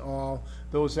across all.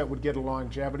 Those that would get a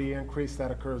longevity increase, that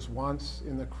occurs once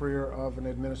in the career of an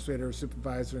administrator or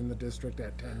supervisor in the district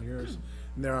at 10 years.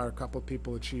 And there are a couple of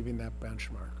people achieving that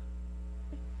benchmark.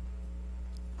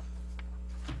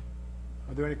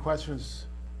 Are there any questions?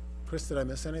 Chris, did I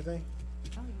miss anything?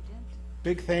 Oh, you did.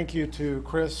 Big thank you to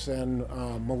Chris and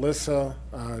Melissa,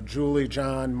 Julie,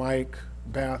 John, Mike,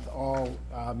 Beth, all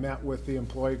met with the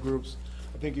employee groups.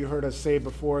 I think you heard us say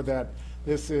before that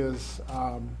this is,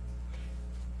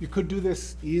 you could do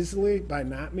this easily by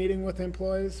not meeting with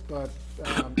employees, but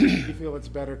we feel it's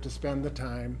better to spend the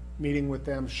time meeting with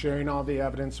them, sharing all the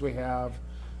evidence we have,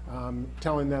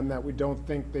 telling them that we don't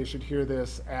think they should hear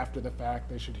this after the fact.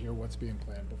 They should hear what's being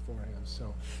planned beforehand.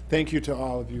 So thank you to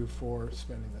all of you for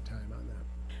spending the time on that.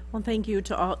 Well, thank you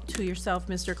to yourself,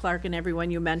 Mr. Clark, and everyone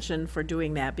you mentioned for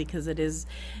doing that, because it is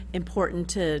important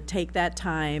to take that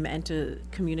time and to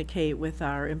communicate with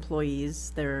our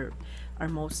employees. They're our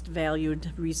most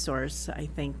valued resource. I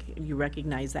think you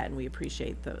recognize that, and we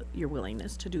appreciate your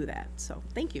willingness to do that. So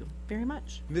thank you very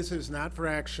much. This is not for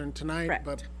action tonight, Correct.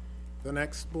 but the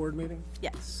next board meeting?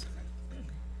 Yes.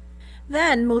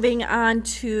 Then moving on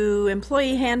to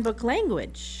employee handbook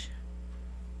language.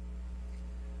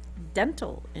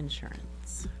 Dental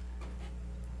insurance.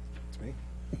 It's me.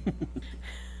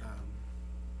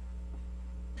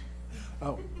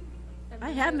 Oh. I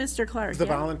have Mr. Clark. It's the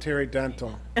yeah. voluntary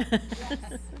dental.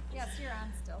 Yes, you're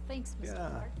on still. Thanks, Mr.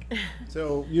 Clark.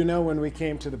 So, you know, when we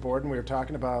came to the board and we were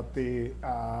talking about the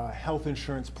health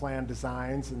insurance plan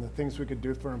designs and the things we could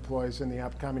do for employees in the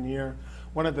upcoming year,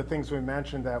 one of the things we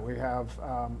mentioned that we have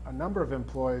a number of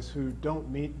employees who don't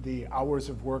meet the hours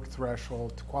of work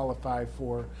threshold to qualify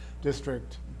for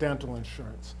district dental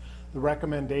insurance. The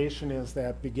recommendation is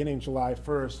that beginning July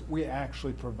 1st, we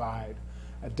actually provide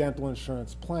a dental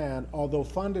insurance plan, although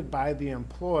funded by the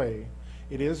employee.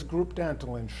 It is group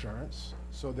dental insurance,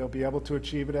 so they'll be able to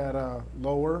achieve it at a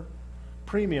lower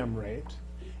premium rate,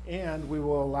 and we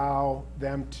will allow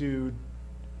them to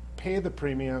pay the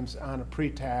premiums on a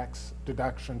pre-tax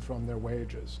deduction from their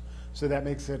wages. So that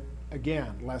makes it,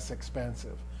 again, less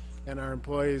expensive. And our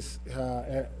employees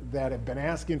that have been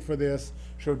asking for this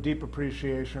show deep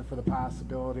appreciation for the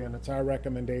possibility, and it's our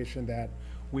recommendation that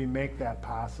we make that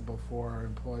possible for our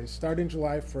employees. Starting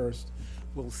July 1st,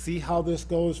 we'll see how this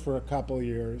goes for a couple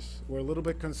years. We're a little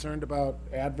bit concerned about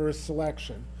adverse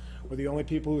selection, where the only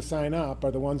people who sign up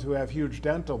are the ones who have huge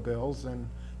dental bills, and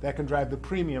that can drive the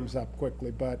premiums up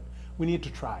quickly, but we need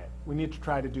to try it. We need to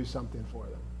try to do something for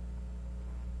them.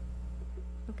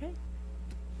 Okay.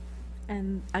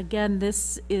 And again,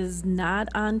 this is not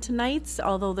on tonight's,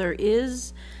 although there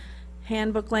is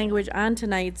handbook language on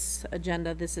tonight's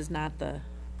agenda. This is not the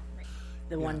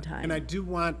one time. And I do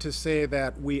want to say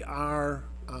that we are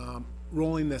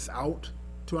rolling this out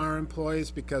to our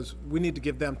employees because we need to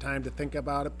give them time to think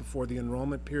about it before the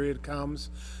enrollment period comes.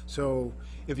 So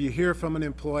if you hear from an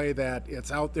employee that it's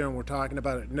out there and we're talking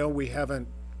about it, no, we haven't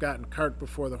gotten cart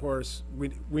before the horse.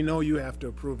 We know you have to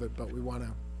approve it, but we want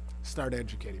to start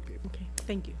educating people. Okay,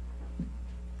 thank you.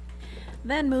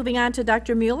 Then moving on to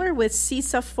Dr. Mueller with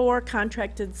CISA 4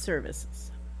 contracted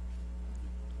services.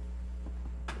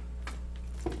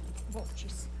 Oh,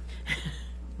 jeez.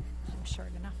 I'm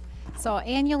short enough. So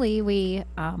annually, we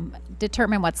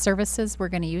determine what services we're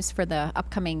going to use for the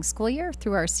upcoming school year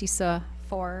through our CISA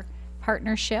 4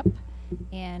 partnership.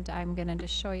 And I'm going to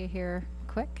just show you here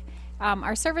quick.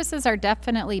 Our services are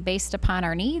definitely based upon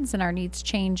our needs, and our needs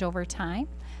change over time.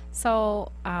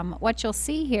 So what you'll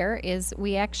see here is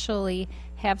we actually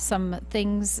have some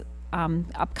things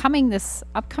upcoming this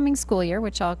upcoming school year,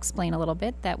 which I'll explain a little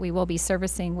bit, that we will be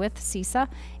servicing with CISA,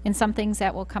 and some things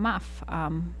that will come off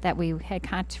that we had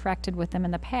contracted with them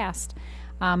in the past.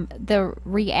 The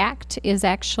REACT is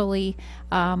actually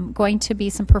going to be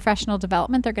some professional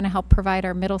development. They're going to help provide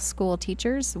our middle school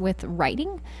teachers with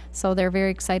writing, so they're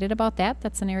very excited about that.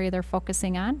 That's an area they're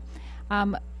focusing on.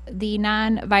 The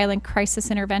nonviolent crisis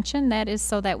intervention, that is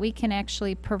so that we can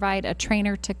actually provide a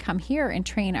trainer to come here and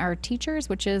train our teachers,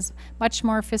 which is much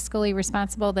more fiscally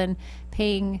responsible than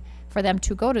paying for them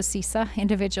to go to CISA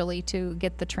individually to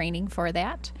get the training for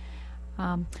that.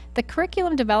 The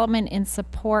curriculum development and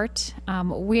support,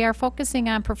 we are focusing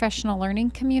on professional learning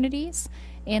communities,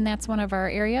 and that's one of our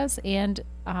areas. And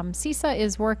CISA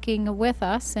is working with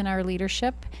us in our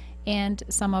leadership and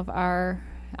some of our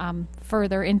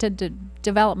further into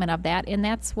development of that, and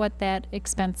that's what that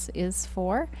expense is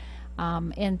for.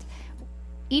 And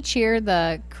each year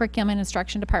the curriculum and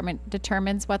instruction department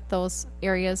determines what those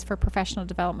areas for professional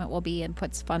development will be and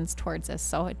puts funds towards this.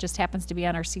 So it just happens to be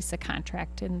on our CISA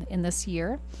contract in this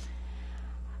year.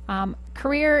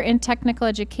 Career and technical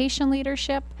education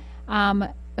leadership,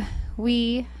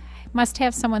 we must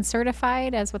have someone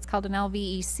certified as what's called an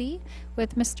LVEC.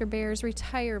 With Mr. Bear's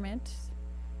retirement,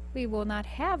 we will not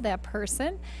have that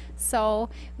person, so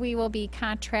we will be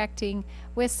contracting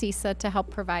with CISA to help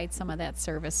provide some of that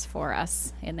service for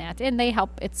us in that, and they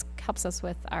helps us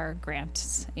with our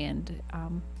grants and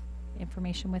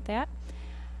information with that.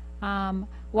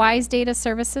 WISE Data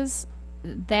Services,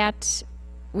 that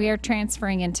we are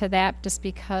transferring into that just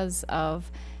because of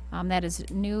that is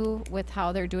new with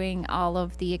how they're doing all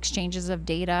of the exchanges of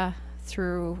data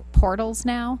through portals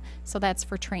now, so that's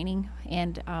for training,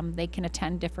 and they can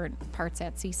attend different parts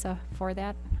at CISA for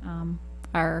that.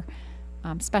 Our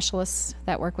specialists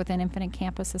that work within Infinite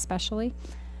Campus especially.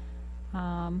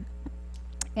 And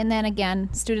then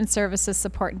again, student services,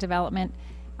 support and development,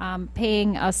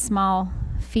 paying a small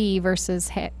fee versus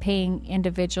paying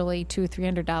individually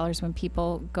 $200-300 when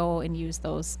people go and use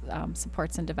those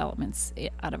supports and developments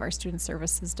out of our student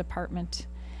services department.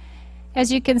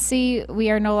 As you can see,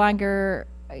 we are no longer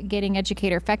getting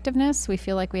educator effectiveness. We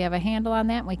feel like we have a handle on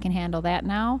that. We can handle that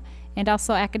now. And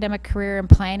also academic career and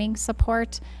planning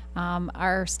support.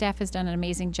 Our staff has done an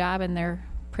amazing job, and they're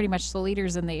pretty much the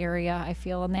leaders in the area, I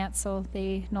feel, in that, so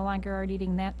they no longer are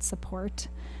needing that support.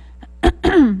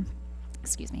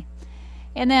 Excuse me.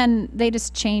 And then they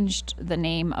just changed the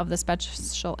name of the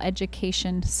special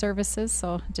education services,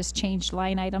 so just changed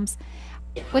line items.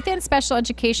 Within special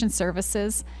education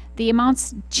services, the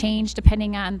amounts change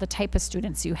depending on the type of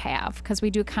students you have, because we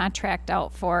do contract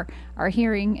out for our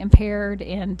hearing impaired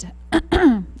and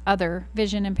other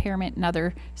vision impairment and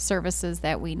other services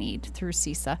that we need through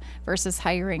CISA versus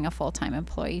hiring a full-time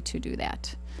employee to do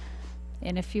that.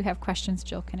 And if you have questions,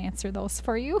 Jill can answer those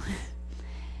for you.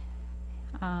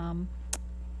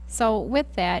 So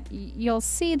with that, you'll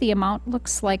see the amount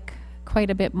looks like quite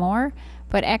a bit more,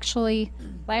 but actually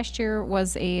last year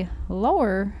was a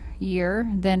lower year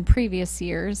than previous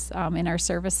years in our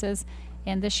services,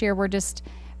 and this year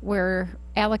we're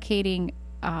allocating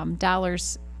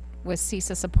dollars with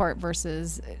CISA support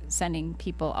versus sending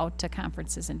people out to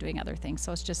conferences and doing other things.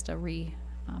 So it's just a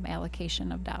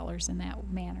reallocation of dollars in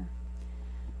that manner.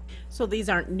 So these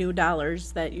aren't new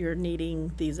dollars that you're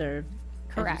needing, these are,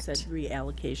 correct, as you said,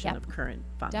 reallocation of current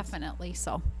funds. Definitely,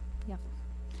 so, yeah.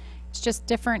 It's just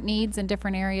different needs in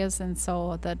different areas, and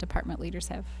so the department leaders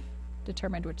have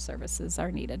determined which services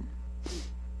are needed.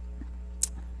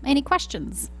 Any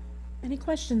questions? Any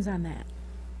questions on that?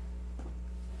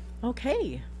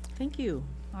 Okay, thank you.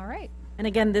 All right. And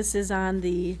again, this is on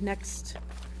the next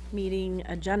meeting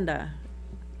agenda.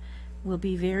 We'll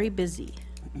be very busy.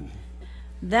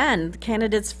 Then,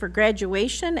 candidates for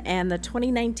graduation and the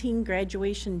 2019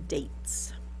 graduation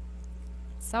dates.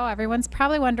 So everyone's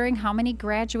probably wondering, how many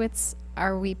graduates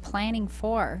are we planning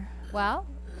for? Well,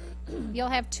 you'll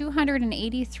have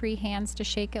 283 hands to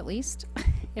shake at least,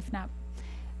 if not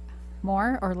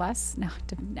more or less.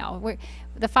 No.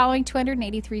 The following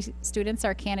 283 students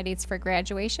are candidates for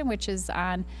graduation, which is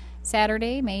on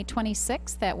Saturday, May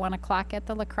 26th at 1 o'clock at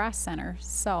the La Crosse Center.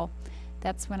 So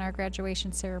that's when our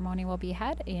graduation ceremony will be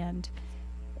held, and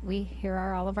here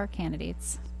are all of our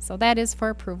candidates. So that is for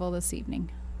approval this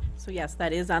evening. So yes,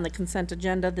 that is on the consent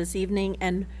agenda this evening.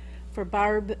 And for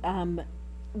Barb,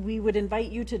 we would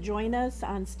invite you to join us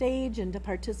on stage and to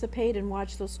participate and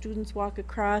watch those students walk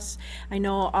across. I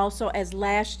know also, as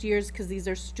last year's, because these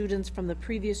are students from the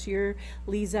previous year,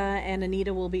 Lisa and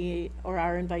Anita will be, or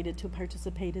are invited to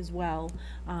participate as well,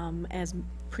 as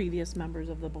previous members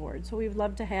of the board. So we would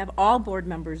love to have all board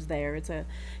members there. It's a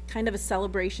kind of a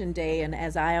celebration day, and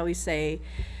as I always say,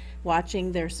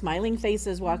 watching their smiling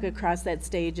faces walk across that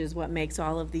stage is what makes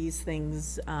all of these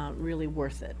things really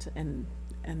worth it.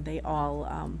 And they all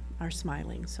are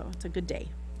smiling, so it's a good day.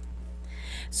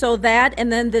 So that,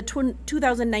 and then the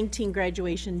 2019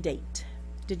 graduation date.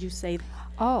 Did you say?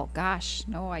 Oh gosh,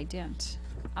 no, I didn't.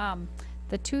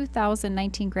 The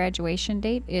 2019 graduation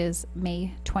date is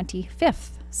May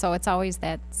 25th, so it's always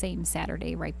that same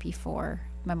Saturday right before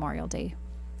Memorial Day.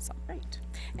 So. Right.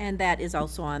 And that is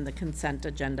also on the consent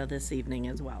agenda this evening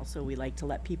as well, so we like to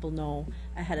let people know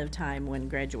ahead of time when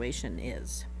graduation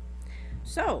is.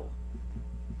 So,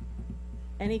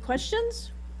 any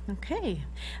questions? Okay.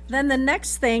 Then the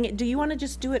next thing, do you want to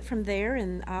just do it from there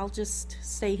and I'll just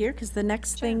stay here? Because the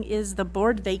next thing is the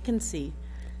board vacancy.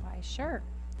 Why, sure.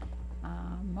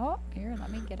 Here,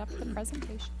 let me get up the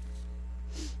presentation.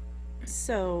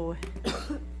 So,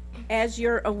 as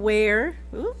you're aware,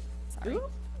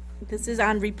 this is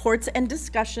on reports and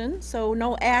discussion, so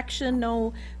no action,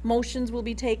 no motions will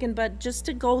be taken, but just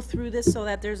to go through this so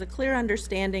that there's a clear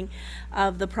understanding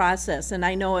of the process. And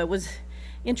I know it was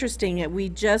interesting that we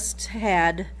just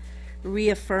had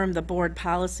reaffirmed the board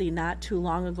policy not too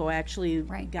long ago. Actually,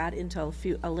 got into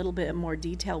a little bit more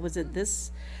detail. Was it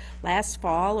this last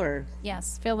fall or?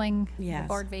 Yes, filling the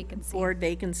board vacancy. Board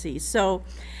vacancy. So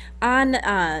on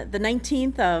the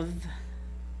 19th of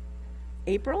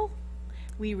April,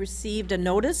 we received a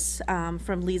notice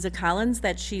from Lisa Collins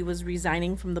that she was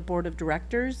resigning from the board of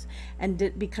directors,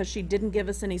 and because she didn't give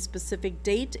us any specific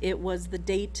date, it was the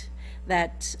date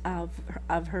that of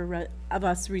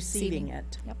us receiving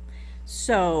it. Yep.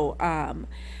 So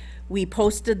We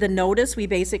posted the notice. We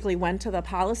basically went to the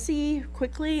policy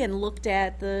quickly and looked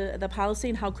at the policy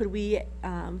and how could we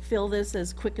fill this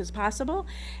as quick as possible.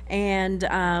 And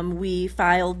we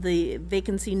filed the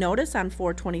vacancy notice on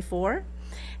 4/24.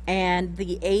 And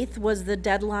the 8th was the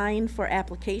deadline for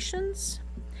applications.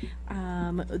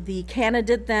 The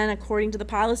candidate then, according to the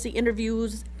policy,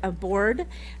 interviews a board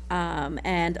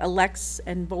and elects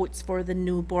and votes for the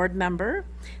new board member.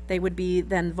 They would be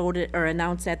then voted or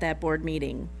announced at that board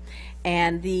meeting.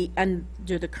 And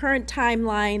under the current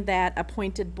timeline, that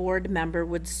appointed board member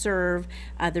would serve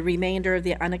the remainder of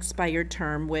the unexpired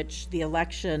term, which the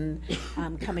election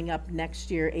coming up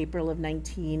next year, April of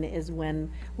 19, is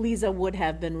when Lisa would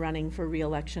have been running for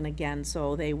re-election again,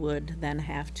 so they would then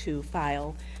have to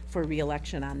file for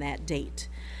re-election on that date.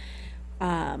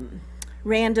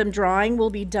 Random drawing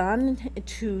will be done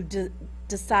to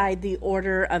decide the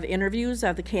order of interviews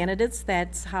of the candidates.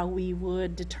 That's how we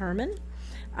would determine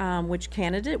which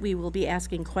candidate we will be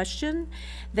asking question.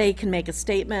 They can make a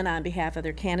statement on behalf of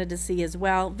their candidacy as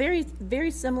well. Very,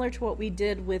 very similar to what we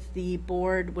did with the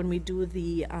board when we do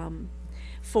the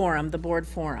forum, the board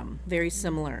forum. Very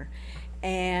similar.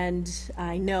 And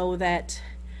I know that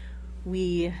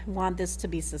we want this to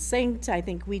be succinct. I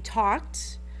think we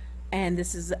talked, and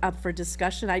this is up for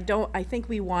discussion. I think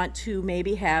we want to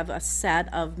maybe have a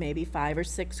set of maybe 5 or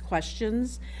 6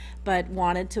 questions, but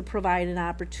wanted to provide an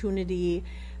opportunity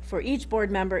for each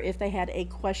board member, if they had a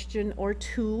question or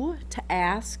two, to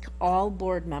ask all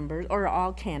board members or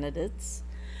all candidates.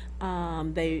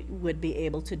 They would be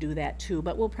able to do that too,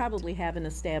 but we'll probably have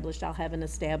I'll have an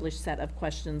established set of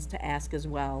questions to ask as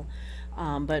well.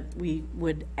 But we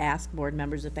would ask board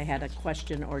members if they had a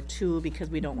question or two,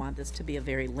 because we don't want this to be a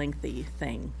very lengthy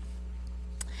thing.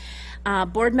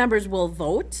 Board members will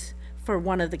vote for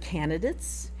one of the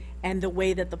candidates, and the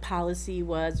way that the policy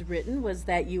was written was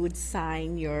that you would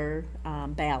sign your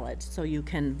ballot. So you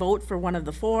can vote for one of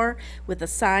the 4 with a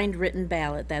signed written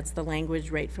ballot. That's the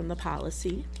language right from the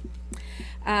policy.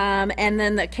 And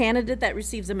then the candidate that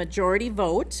receives a majority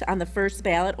vote on the first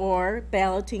ballot, or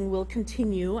balloting will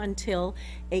continue until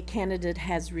a candidate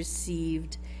has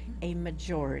received a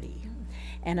majority.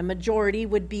 And a majority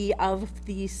would be of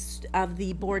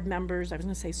the board members, I was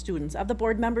going to say students, of the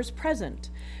board members present.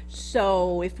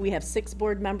 So if we have 6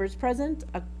 board members present,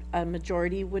 a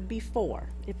majority would be 4.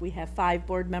 If we have 5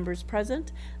 board members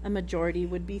present, a majority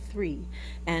would be 3.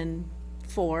 And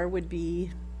 4 would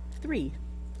be 3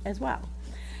 as well.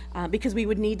 Because we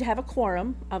would need to have a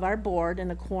quorum of our board,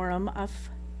 and a quorum of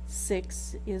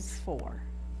 6 is 4.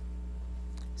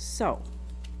 So,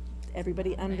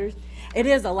 everybody it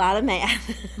is a lot of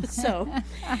math. so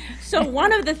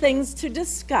one of the things to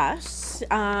discuss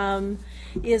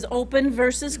is open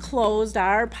versus closed.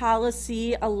 Our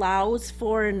policy allows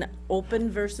for an open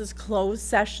versus closed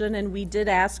session, and we did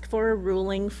ask for a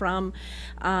ruling from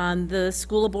the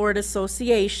School Board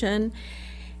Association.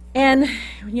 And,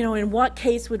 you know, in what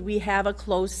case would we have a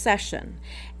closed session?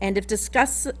 And if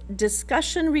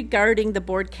discussion regarding the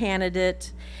board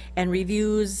candidate and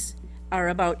reviews are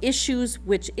about issues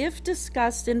which, if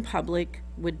discussed in public,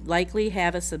 would likely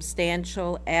have a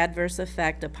substantial adverse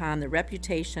effect upon the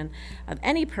reputation of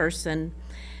any person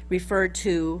referred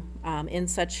to in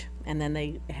such, and then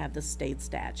they have the state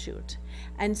statute.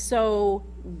 And so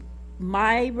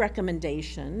my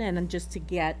recommendation, and just to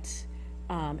get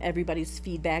everybody's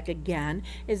feedback again,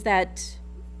 is that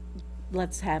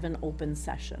let's have an open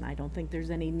session. I don't think there's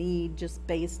any need, just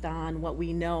based on what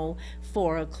we know,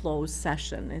 for a closed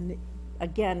session. And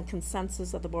again,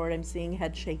 consensus of the board, I'm seeing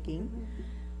head shaking.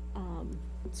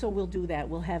 So we'll do that.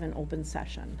 We'll have an open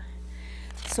session.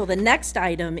 So the next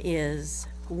item is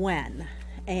when.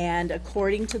 And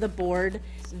according to the board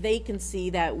vacancy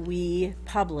that we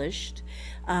published,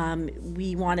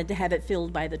 we wanted to have it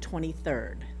filled by the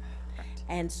 23rd.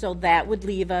 And so that would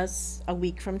leave us a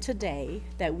week from today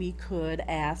that we could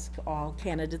ask all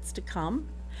candidates to come,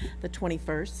 the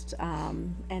 21st.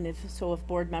 And if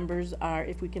board members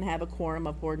if we can have a quorum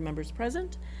of board members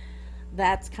present,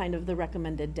 that's kind of the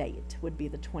recommended date, would be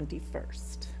the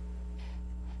 21st.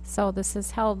 So this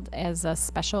is held as a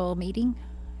special meeting,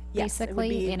 Yes, it would basically,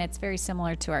 be- and it's very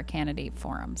similar to our candidate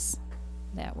forums,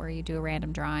 that where you do a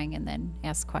random drawing and then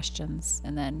ask questions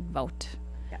and then vote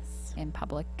Yes. in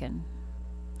public and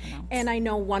announce. And I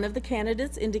know one of the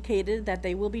candidates indicated that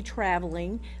they will be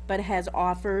traveling, but has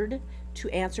offered to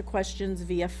answer questions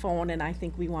via phone, and I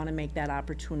think we want to make that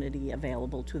opportunity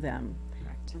available to them.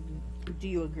 Correct. Do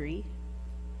you agree?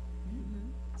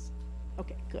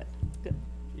 Okay, good, good.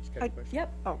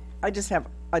 Yep. Oh, I just have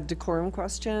a decorum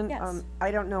question. Yes.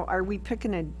 I don't know, are we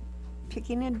picking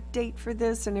a date for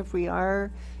this? And if we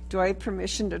are, do I have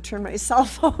permission to turn my cell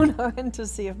phone on to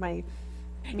see if my,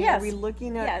 I mean, are we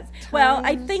looking at Yes. Well,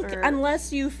 I times, think or-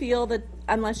 unless you feel that,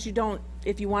 unless you don't,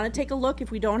 if you want to take a look,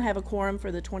 if we don't have a quorum for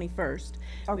the 21st,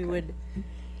 we would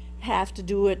have to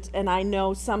do it, and I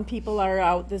know some people are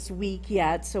out this week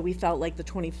yet, so we felt like the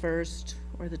 21st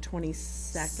or the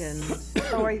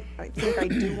 22nd. Oh, I think I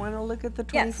do want to look at the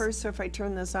Yes. 21st, so if I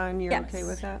turn this on, you're okay Yes.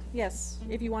 with that? Yes,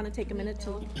 if you want to take a minute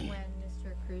to. When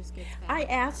Mr. Cruz gets back. I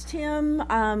asked him,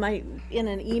 in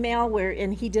an email where,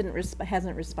 and he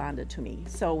hasn't responded to me.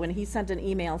 So when he sent an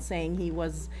email saying he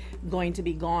was going to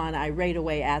be gone, I right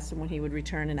away asked him when he would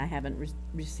return, and I haven't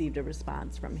received a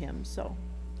response from him, so.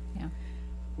 Yeah.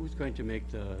 Who's going to make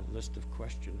the list of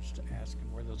questions to ask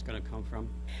and where those going to come from?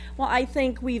 Well, I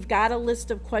think we've got a list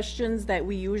of questions that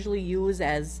we usually use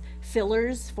as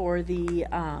fillers for the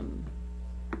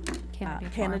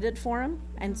candidate forum,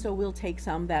 and so we'll take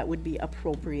some that would be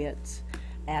appropriate,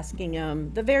 asking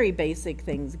them the very basic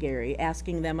things, Gary,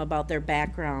 asking them about their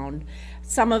background.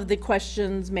 Some of the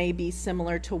questions may be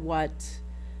similar to what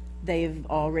they've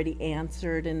already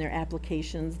answered in their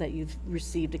applications, that you've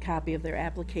received a copy of their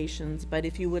applications, but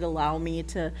if you would allow me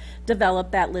to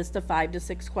develop that list of 5 to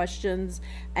 6 questions,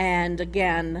 and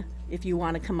again, if you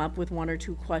want to come up with 1 or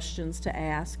 2 questions to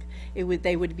ask,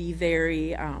 they would be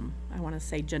very, I want to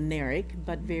say generic,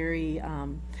 but very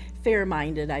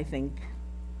fair-minded, I think,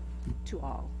 to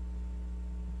all.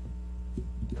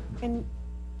 And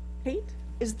Kate?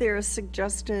 Is there a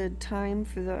suggested time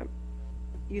for the,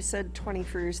 you said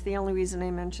 21st, the only reason I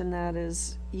mentioned that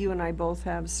is you and I both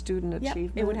have student Yep,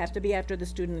 achievement? it would have to be after the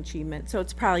student achievement, so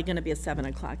it's probably going to be a 7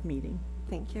 o'clock meeting.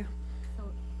 Thank you. So,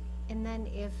 and then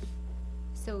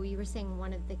so you were saying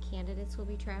one of the candidates will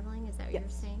be traveling, is that what you were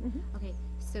Yes. saying? Mhm. Okay,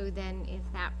 so then if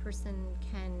that person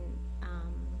can,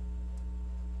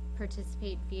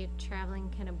 participate via traveling,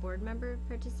 can a board member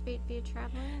participate via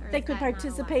traveling? Or They is could that not allowed?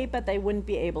 participate, but they wouldn't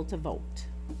be able to vote.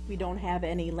 We don't have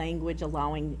any language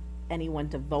allowing anyone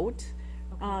to vote.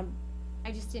 I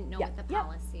just didn't know what the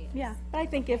policy is. Yeah, but I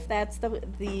think if that's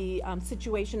the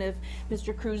situation, if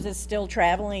Mr. Cruz is still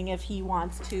traveling, if he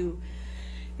wants to,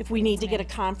 if we need to get a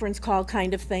conference call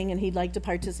kind of thing and he'd like to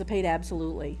participate,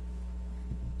 absolutely.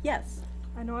 Yes.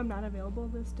 I know I'm not available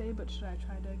this day, but should I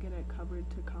try to get it covered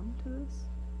to come to this?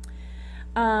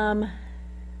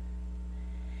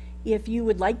 If you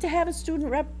would like to have a student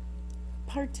rep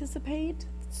participate,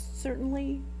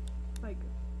 certainly. Like,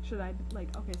 should I,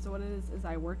 like, okay, so what it is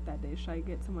I work that day. Should I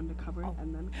get someone to cover it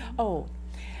and then come? Oh,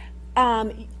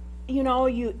 you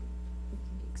know,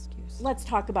 let's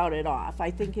talk about it off.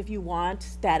 I think if you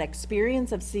want that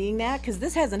experience of seeing that, because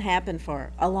this hasn't happened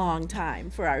for a long time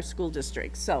for our school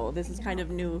district, so this is kind of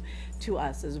new to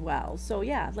us as well. So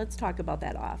yeah, let's talk about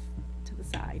that off to the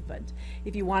side, but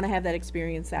if you want to have that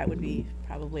experience, that would be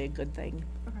probably a good thing.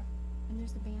 Okay. And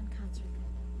there's a band concert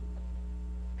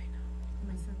that day. I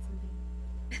know. My son's in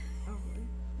band. Oh, really?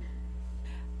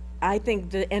 I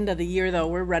think the end of the year, though,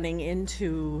 we're running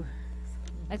into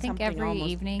I think something every almost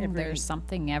evening, there's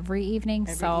something every evening,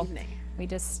 Every so evening. we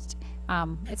just,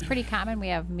 it's pretty common, we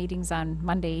have meetings on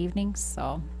Monday evenings,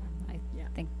 so I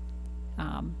think,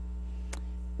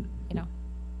 you know,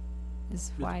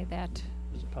 is why that.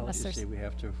 Does the unless policy there's- say we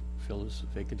have to fill this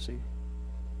vacancy?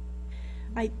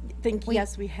 I think,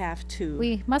 yes, we have to.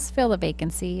 We must fill the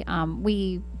vacancy.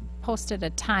 We posted a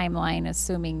timeline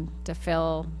assuming to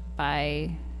fill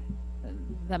by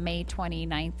the May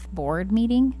 29th board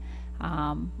meeting,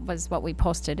 was what we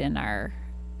posted in our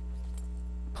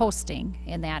posting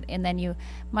in that. And then you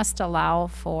must allow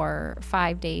for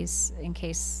 5 days in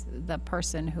case the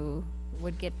person who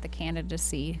would get the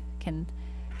candidacy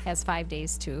has 5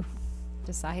 days to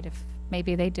decide if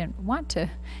maybe they didn't want to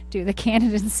do the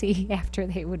candidacy after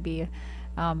they would be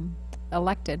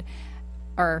elected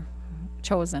or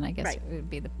chosen, I guess Right. would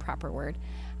be the proper word.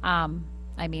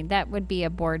 I mean, that would be a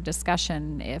board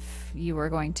discussion if you were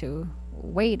going to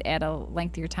wait at a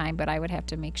lengthier time, but I would have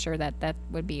to make sure that that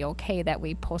would be okay, that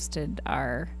we posted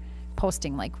our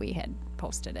posting like we had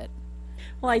posted it.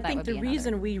 Well, I That think would the be another-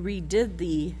 reason we redid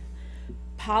the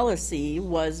policy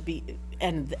was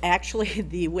and actually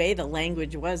the way the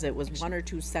language was, it was 1 or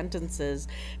 2 sentences,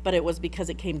 but it was because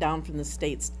it came down from the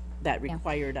states that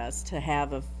required us to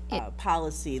have a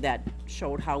policy that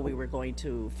showed how we were going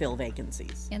to fill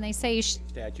vacancies. And they say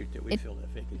Statute that we fill that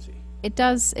vacancy. it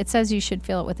does, it says you should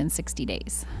fill it within 60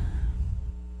 days.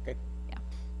 Okay. Yeah.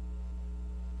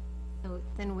 So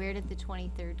then where did the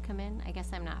 23rd come in? I guess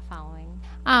I'm not following.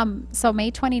 So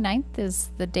May 29th is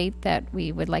the date that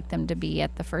we would like them to be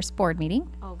at the first board meeting.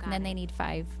 Oh, got And then it. they need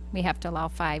we have to allow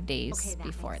 5 days Okay, that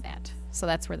before makes that. So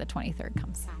that's where the 23rd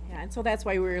comes. Yeah, and so that's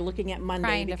why we were looking at Monday,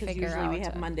 Trying to because figure usually we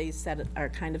out have Mondays are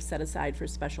kind of set aside for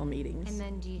special meetings. And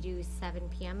then do you do 7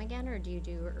 p.m. again, or do you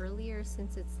do earlier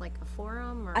since it's like a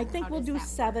forum? Or I think how we'll does do that work?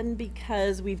 7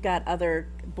 because we've got other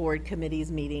board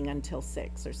committees meeting until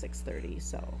 6 or 6:30,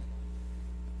 so.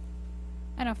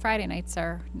 I know Friday nights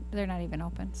they're not even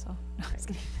open, so. No, I was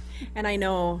kidding. And I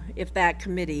know if that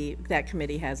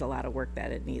committee has a lot of work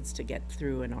that it needs to get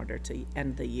through in order to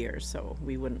end the year, so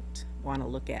we wouldn't want to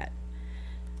look at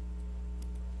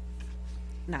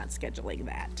not scheduling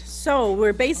that. So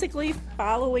we're basically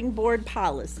following board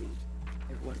policy.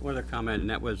 One other comment, and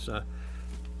that was, that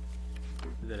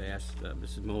I asked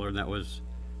Mrs. Mueller, and that was,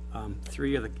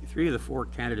 3 of the 4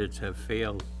 candidates have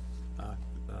failed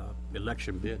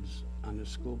election bids on the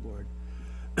school board.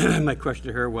 My question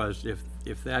to her was,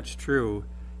 if that's true,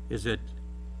 is it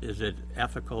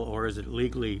ethical or is it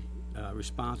legally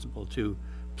responsible to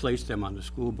place them on the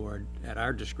school board at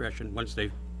our discretion once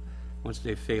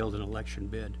they've failed an election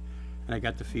bid? And I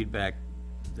got the feedback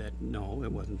that no,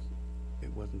 it wasn't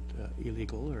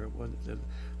illegal, or it wasn't. The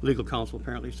legal counsel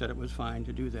apparently said it was fine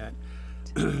to do that.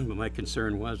 But my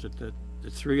concern was that the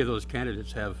 3 of those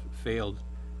candidates have failed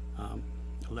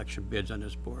election bids on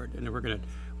this board, and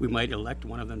we might elect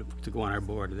one of them to go on our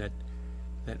board.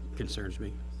 That concerns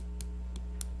me.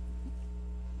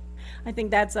 I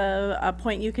think that's a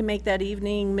point you can make that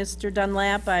evening, Mr.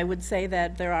 Dunlap. I would say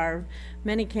that there are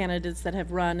many candidates that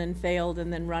have run and failed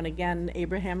and then run again.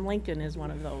 Abraham Lincoln is one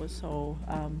of those, so.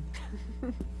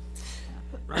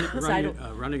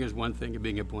 Running is one thing, and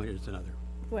being appointed is another.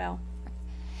 Well.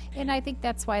 And I think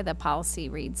that's why the policy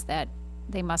reads that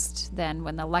they must then,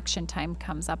 when the election time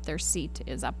comes up, their seat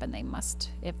is up, and they must,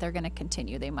 if they're going to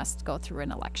continue, they must go through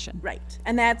an election. Right,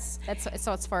 and that's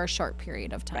so it's for a short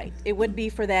period of time. Right, it would be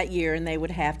for that year, and they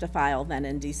would have to file then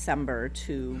in December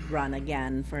to run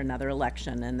again for another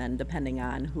election, and then depending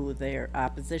on who their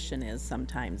opposition is,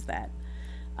 sometimes that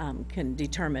can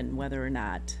determine whether or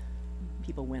not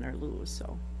people win or lose,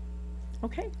 so.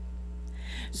 Okay.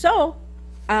 So,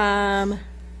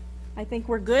 I think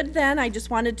we're good then. I just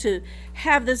wanted to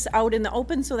have this out in the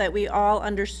open so that we all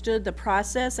understood the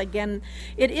process. Again,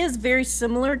 it is very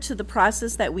similar to the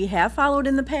process that we have followed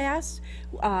in the past.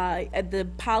 The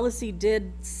policy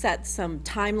did set some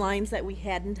timelines that we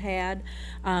hadn't had,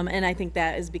 and I think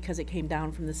that is because it came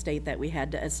down from the state that we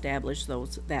had to establish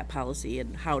that policy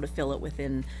and how to fill it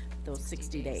within those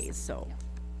 60 days.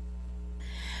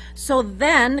 So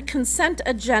then, consent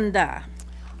agenda.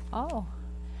 Oh.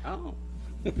 Oh.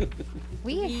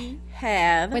 We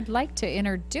have would like to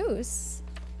introduce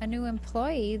a new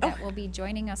employee that will be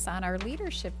joining us on our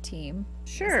leadership team.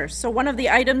 Sure. So one of the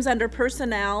items under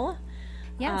personnel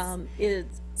is...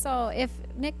 So if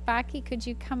Nick Bakke, could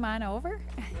you come on over?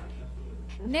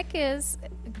 Nick is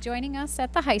joining us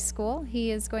at the high school. He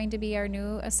is going to be our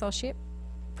new associate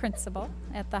principal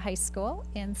at the high school.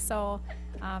 And so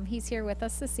he's here with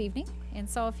us this evening. And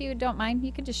so if you don't mind,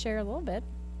 you could just share a little bit.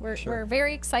 We're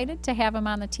very excited to have him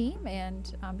on the team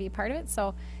and be a part of it.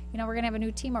 So, we're going to have a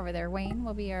new team over there. Wayne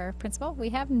will be our principal. We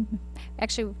have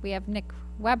Nick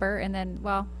Weber, and then,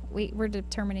 we're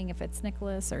determining if it's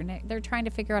Nicholas or Nick. They're trying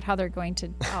to figure out how they're going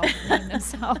to all name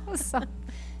themselves. So.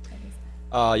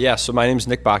 So my name is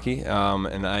Nick Bakke,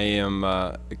 and I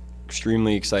am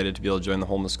extremely excited to be able to join the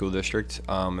Holmen School District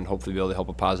and hopefully be able to have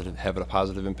a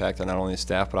positive impact on not only the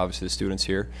staff but obviously the students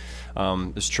here.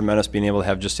 It's tremendous being able to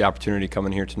have just the opportunity to come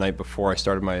in here tonight before I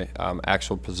started my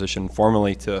actual position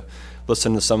formally to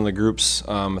listen to some of the groups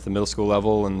at the middle school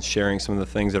level and sharing some of the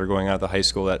things that are going on at the high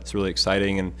school. That's really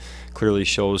exciting and clearly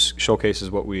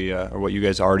showcases what we or what you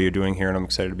guys already are doing here, and I'm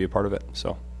excited to be a part of it.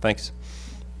 So thanks.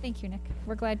 Thank you, Nick.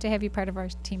 We're glad to have you part of our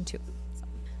team too.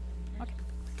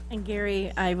 And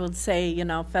Gary, I would say,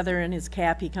 feather in his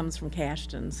cap, he comes from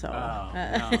Cashton, so.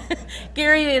 No.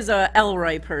 Gary is a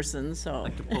Elroy person, so. I'd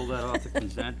like to pull that off the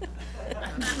consent.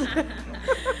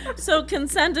 So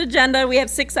consent agenda, we have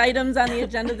 6 items on the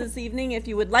agenda this evening. If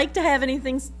you would like to have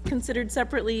anything considered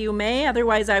separately, you may.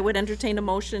 Otherwise, I would entertain a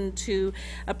motion to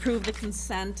approve the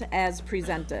consent as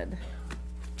presented.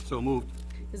 So moved.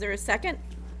 Is there a second?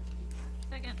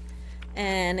 Second.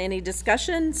 And any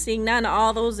discussion? Seeing none,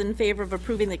 all those in favor of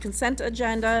approving the consent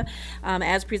agenda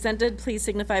as presented, please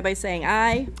signify by saying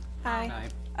aye. Aye.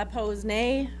 Opposed,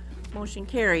 nay. Motion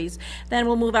carries. Then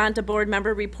we'll move on to board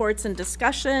member reports and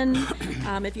discussion.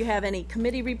 If you have any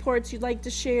committee reports you'd like to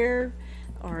share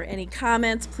or any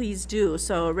comments, please do.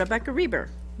 So Rebecca Reber,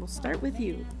 we'll start with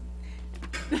you.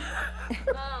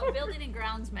 Building and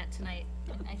grounds met tonight.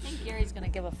 And I think Gary's going to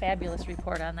give a fabulous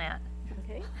report on that.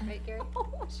 Okay, right, Gary?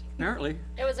 Apparently.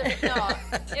 It was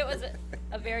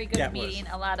a very good Yeah, it was. meeting.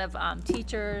 A lot of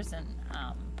teachers and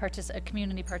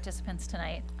community participants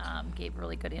tonight gave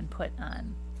really good input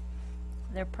on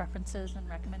their preferences and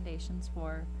recommendations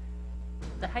for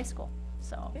the high school.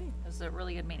 So it was a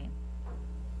really good meeting.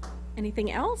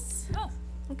 Anything else? No.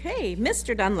 Okay,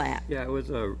 Mr. Dunlap. Yeah, it was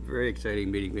a very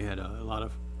exciting meeting. We had a lot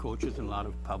of coaches and a lot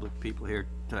of public people here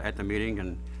at the meeting,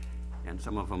 and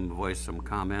some of them voiced some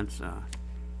comments.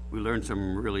 We learned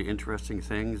some really interesting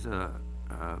things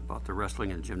about the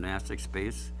wrestling and gymnastics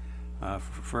space.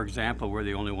 For example, we're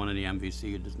the only one in the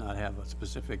MVC that does not have a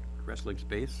specific wrestling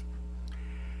space.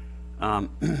 And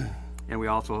we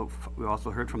also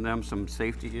heard from them some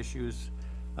safety issues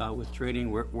with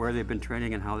training, where they've been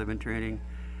training and how they've been training.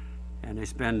 And they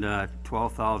spend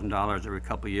 $12,000 every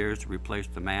couple of years to replace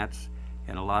the mats,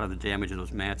 and a lot of the damage of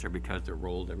those mats are because they're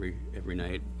rolled every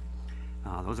night.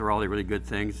 Those are all the really good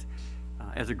things.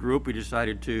 As a group, we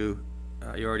decided to,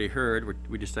 you already heard,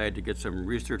 we decided to get some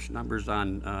research numbers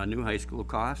on new high school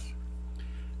costs.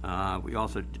 We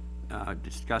also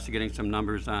discussed getting some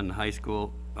numbers on high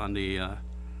school, on the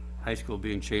high school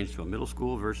being changed to a middle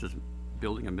school versus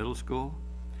building a middle school.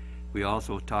 We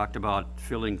also talked about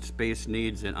filling space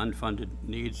needs and unfunded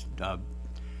needs,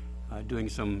 doing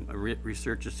some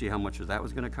research to see how much that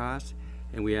was going to cost.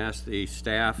 And we asked the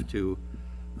staff to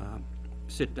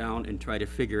sit down and try to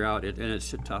figure out, and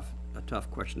it's a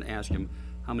tough question to ask them,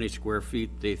 how many square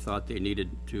feet they thought they needed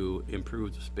to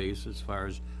improve the space as far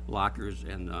as lockers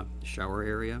and the shower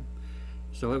area.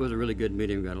 So it was a really good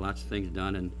meeting. We got lots of things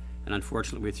done, and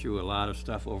unfortunately we threw a lot of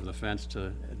stuff over the fence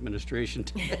to administration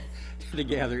to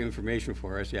gather information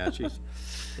for us. Yeah,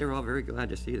 they were all very glad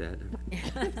to see that.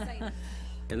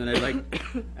 And then I'd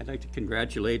like to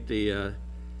congratulate the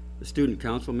student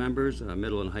council members,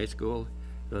 middle and high school.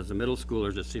 Because the middle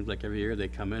schoolers, it seems like every year they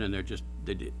come in and they're just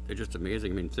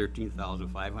amazing. I mean,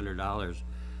 $13,500.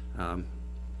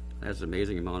 That's an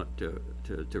amazing amount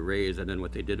to raise, and then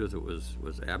what they did with it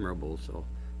was admirable. So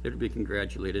they're to be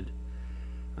congratulated.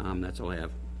 That's all I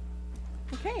have.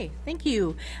 Okay, thank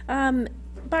you.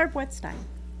 Barb Wettstein,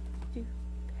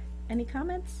 any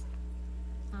comments?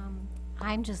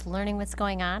 I'm just learning what's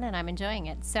going on, and I'm enjoying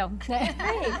it. So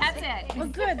that's it. Well,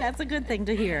 good. That's a good thing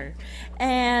to hear.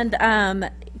 And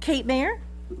Kate Mayer?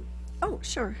 Oh,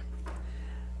 sure.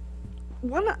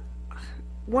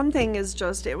 One thing is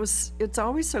just, it's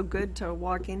always so good to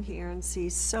walk in here and see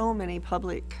so many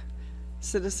public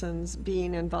citizens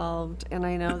being involved, and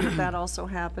I know that also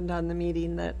happened on the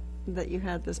meeting that you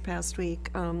had this past week.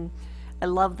 I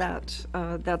love that.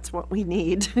 That's what we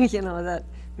need. That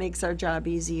makes our job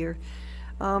easier.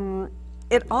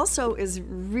 It also is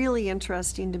really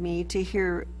interesting to me to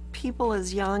hear people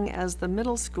as young as the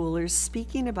middle schoolers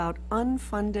speaking about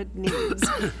unfunded needs.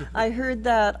 I heard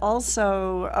that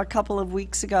also a couple of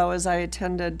weeks ago as I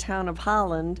attended Town of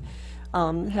Holland,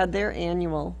 had their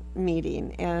annual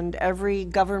meeting, and every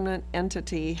government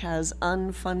entity has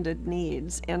unfunded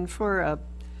needs. And for a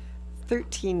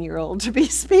 13-year-old to be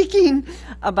speaking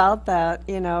about that,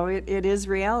 it is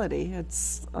reality.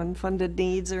 It's unfunded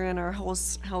needs are in our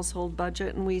household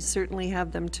budget, and we certainly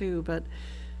have them too, but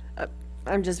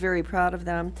I'm just very proud of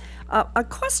them. A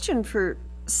question for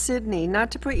Sydney,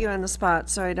 not to put you on the spot,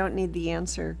 so I don't need the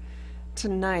answer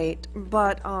tonight,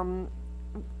 but well,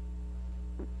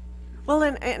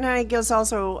 and I guess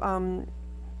also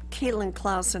Caitlin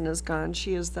Clausen is gone.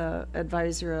 She is the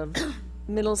advisor of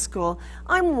middle school.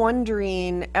 I'm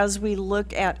wondering, as we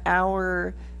look at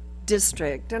our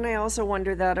district, and I also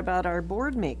wonder that about our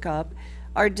board makeup,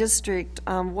 our district,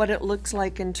 what it looks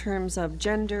like in terms of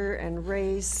gender and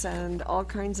race and all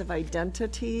kinds of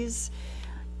identities.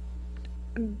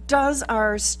 Does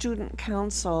our student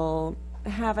council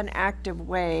have an active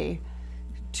way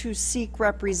to seek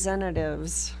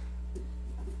representatives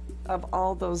of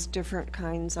all those different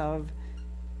kinds of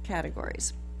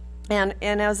categories? And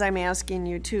as I'm asking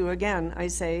you too, again, I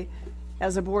say,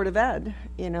 as a Board of Ed,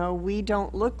 we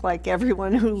don't look like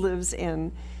everyone who lives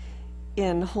in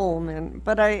Holmen,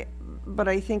 but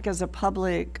I think as a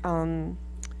public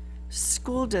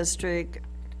school district,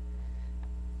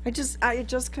 I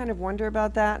just kind of wonder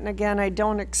about that. And again, I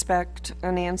don't expect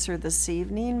an answer this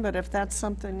evening, but if that's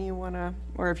something you wanna,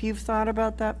 or if you've thought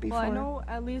about that before. Well, I know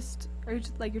at least, you're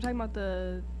talking about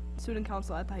the student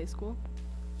council at the high school?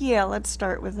 Yeah, let's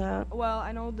start with that. Well,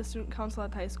 I know the student council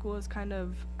at the high school is kind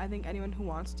of, I think anyone who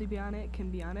wants to be on it can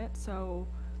be on it, so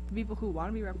the people who want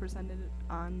to be represented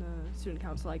on the student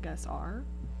council, I guess, are,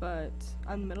 but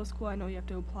on the middle school, I know you have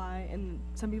to apply, and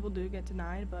some people do get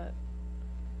denied, but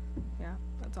yeah,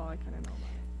 that's all I kind of know about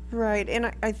it. Right,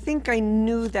 and I think I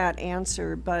knew that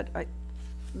answer, but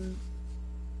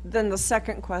then the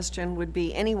second question would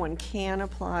be, anyone can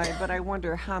apply, but I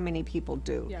wonder how many people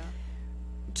do. Yeah.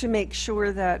 To make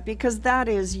sure that, because that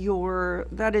is your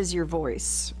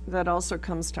voice, that also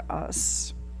comes to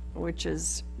us, which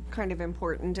is kind of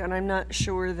important, and I'm not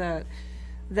sure that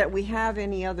we have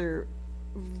any other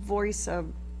voice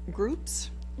of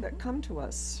groups that come to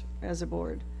us as a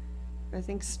board. I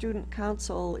think student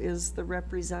council is the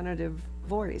representative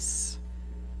voice.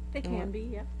 They can be,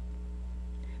 yeah.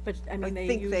 But, I mean, they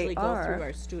think usually they go are. through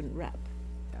our student rep.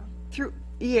 Through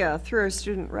our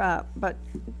student rep, but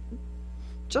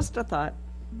just a thought.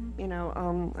 You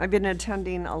know, I've been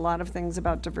attending a lot of things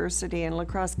about diversity, and La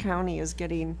Crosse County is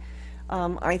getting,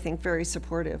 I think, very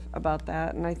supportive about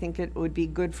that, and I think it would be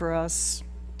good for us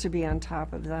to be on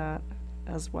top of that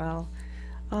as well.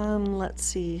 Let's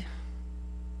see.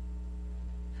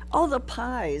 Oh, the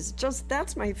pies,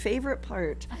 that's my favorite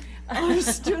part of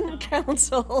student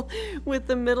council with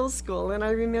the middle school, and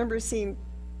I remember seeing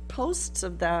posts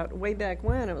of that way back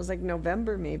when. It was like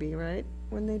November maybe, right,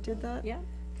 when they did that? Yeah.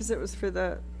 Because it was for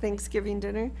the Thanksgiving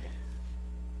dinner.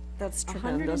 That's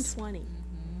tremendous. 120.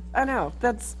 I know,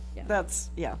 that's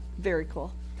very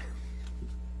cool.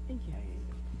 Thank you.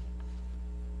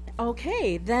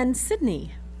 Okay, then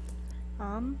Sydney.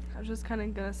 I was just kind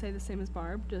of gonna say the same as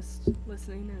Barb, just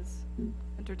listening is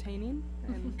entertaining,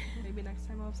 and maybe next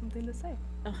time I'll have something to say.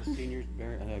 The seniors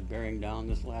bearing down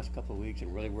this last couple of weeks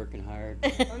and really working hard.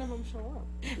 None of them show up.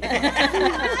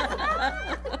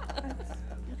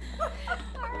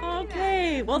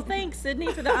 Okay, well, thanks,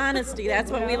 Sydney, for the honesty.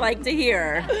 That's what we like to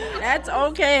hear. That's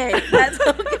okay. That's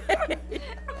okay.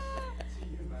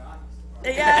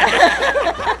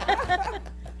 Yeah.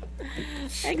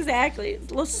 Exactly.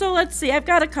 So let's see. I've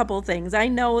got a couple things. I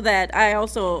know that I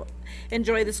also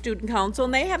enjoy the student council,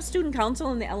 and they have student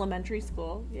council in the elementary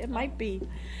school. It might be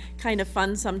kind of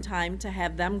fun sometime to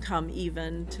have them come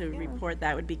even to report.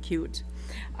 That would be cute.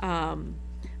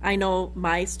 I know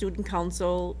my student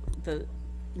council, the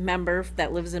member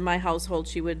that lives in my household,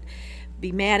 she would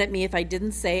be mad at me if I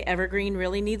didn't say Evergreen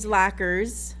really needs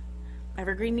lockers.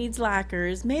 Evergreen needs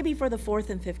lockers, maybe for the 4th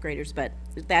and 5th graders, but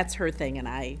that's her thing, and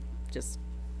I just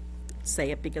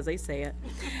say it because I say it.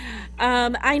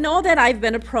 I know that I've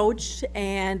been approached,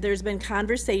 and there's been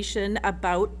conversation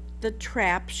about the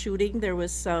trap shooting. There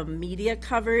was some media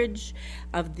coverage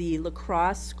of the La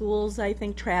Crosse schools, I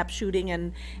think, trap shooting,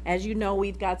 and as you know,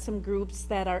 we've got some groups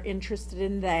that are interested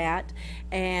in that,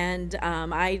 and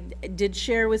I did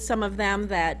share with some of them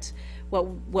that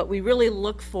what we really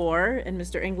look for, and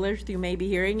Mr. English, you may be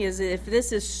hearing, is if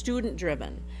this is student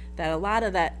driven, that a lot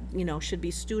of that, you know, should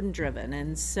be student driven.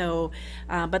 And so,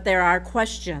 but there are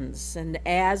questions, and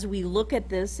as we look at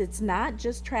this, it's not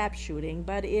just trap shooting,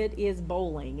 but it is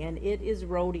bowling, and it is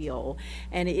rodeo,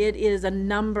 and it is a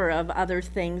number of other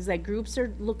things that groups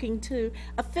are looking to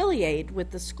affiliate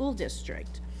with the school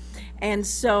district. And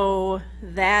so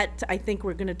that, I think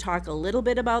we're going to talk a little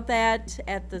bit about that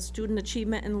at the Student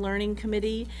Achievement and Learning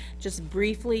Committee, just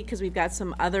briefly, because we've got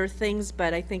some other things,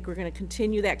 but I think we're going to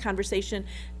continue that conversation.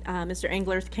 Mr.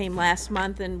 Englerth came last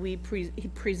month, and he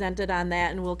presented on that,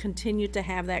 and we'll continue to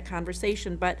have that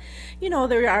conversation. But, you know,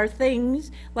 there are things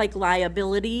like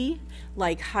liability,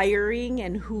 like hiring,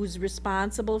 and who's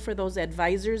responsible for those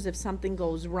advisors if something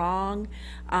goes wrong.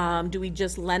 Do we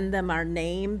just lend them our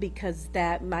name because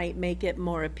that might make it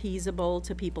more appeasable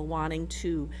to people wanting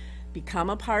to become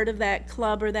a part of that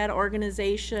club or that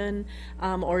organization,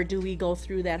 or do we go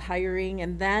through that hiring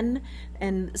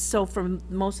and so from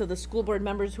most of the school board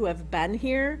members who have been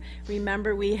here,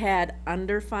 remember we had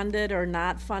underfunded or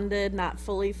not funded, not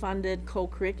fully funded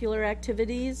co-curricular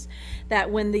activities, that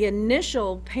when the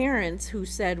initial parents who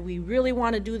said we really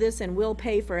want to do this and we'll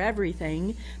pay for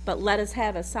everything, but let us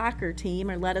have a soccer team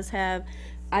or let us have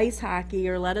ice hockey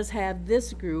or let us have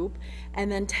this group, and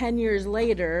then 10 years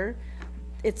later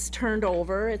it's turned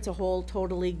over, it's a whole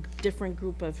totally different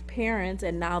group of parents,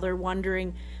 and now they're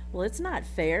wondering, well, it's not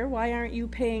fair, why aren't you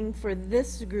paying for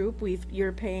this group,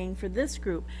 you're paying for this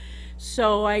group.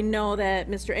 So I know that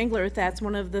Mr. Englerth, that's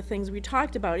one of the things we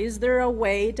talked about. Is there a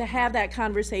way to have that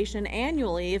conversation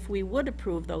annually if we would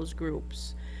approve those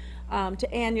groups?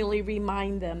 To annually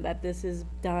remind them that this is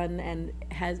done and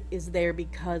is there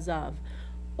because of.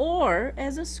 Or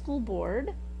as a school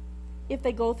board, if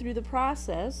they go through the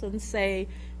process and say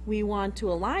we want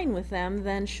to align with them,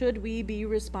 then should we be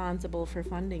responsible for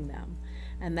funding them?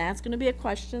 And that's going to be a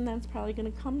question that's probably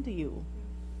going to come to you.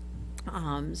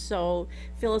 So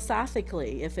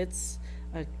philosophically, if it's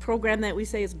a program that we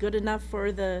say is good enough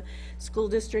for the school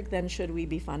district, then should we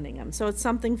be funding them? So it's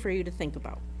something for you to think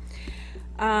about.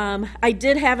 I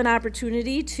did have an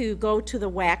opportunity to go to the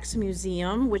Wax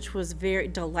Museum, which was very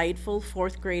delightful.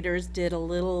 Fourth graders did a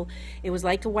little, it was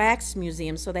like a wax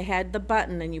museum. So they had the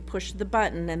button and you pushed the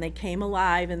button and they came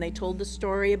alive and they told the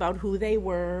story about who they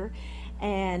were.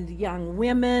 And young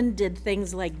women did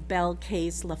things like Belle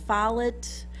Case La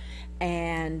Follette,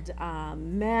 and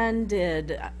men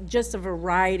did just a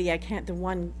variety. The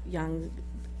one young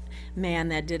man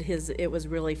that did his, it was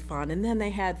really fun. And then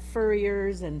they had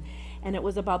furriers, and it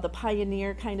was about the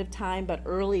pioneer kind of time, but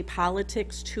early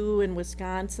politics too in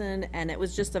Wisconsin. And it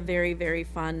was just a very, very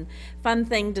fun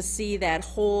thing to see that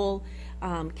whole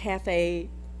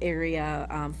cafe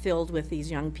area filled with these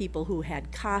young people who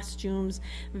had costumes,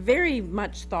 very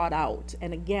much thought out.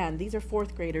 And again, these are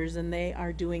fourth graders and they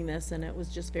are doing this, and it was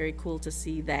just very cool to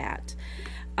see that.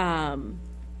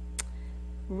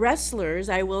 Wrestlers,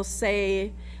 I will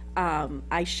say,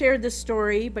 I shared this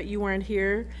story, but you weren't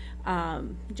here,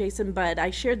 Jason, but I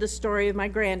shared the story of my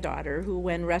granddaughter who,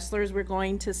 when wrestlers were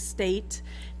going to state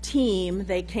team,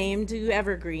 they came to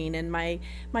Evergreen, and my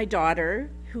daughter,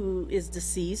 who is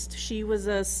deceased, she was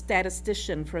a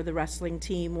statistician for the wrestling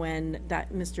team when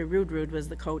Mr. Rudrud was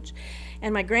the coach.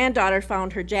 And my granddaughter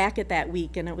found her jacket that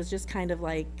week, and it was just kind of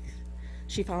like,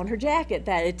 she found her jacket,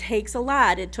 that it takes a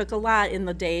lot. It took a lot in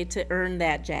the day to earn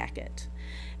that jacket.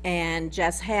 And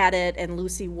Jess had it, and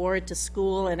Lucy wore it to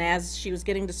school, and as she was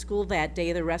getting to school that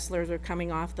day, the wrestlers were coming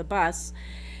off the bus.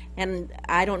 And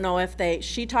I don't know if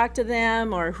she talked to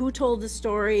them or who told the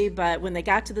story, but when they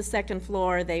got to the second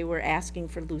floor, they were asking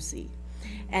for Lucy.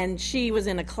 And she was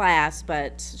in a class,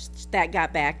 but that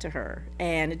got back to her.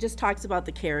 And it just talks about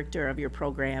the character of your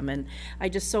program, and I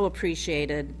just so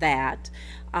appreciated that.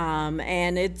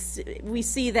 And we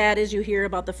see that as you hear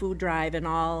about the food drive and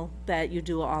all that you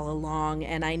do all along.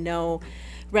 And I know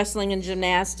wrestling and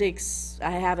gymnastics,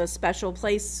 I have a special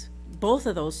place, both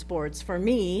of those sports for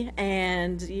me,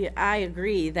 and I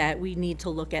agree that we need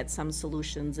to look at some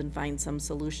solutions and find some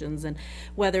solutions, and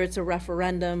whether it's a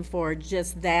referendum for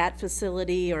just that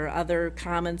facility or other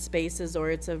common spaces,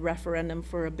 or it's a referendum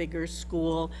for a bigger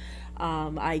school,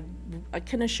 I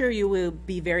can assure you we'll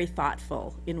be very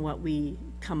thoughtful in what we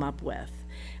come up with,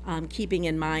 keeping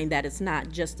in mind that it's not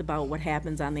just about what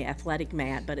happens on the athletic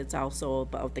mat, but it's also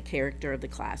about the character of the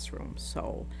classroom.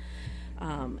 So,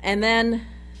 and then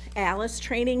Alice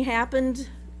training happened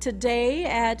today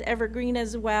at Evergreen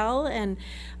as well, and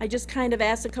I just kind of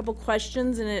asked a couple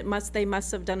questions, and they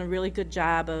must have done a really good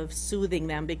job of soothing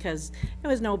them, because it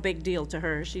was no big deal to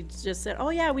her. She just said,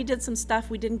 oh yeah, we did some stuff.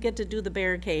 We didn't get to do the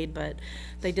barricade, but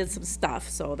they did some stuff,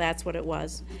 so that's what it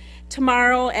was.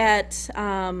 Tomorrow at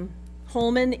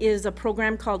Holman is a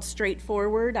program called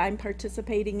Straightforward. I'm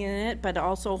participating in it, but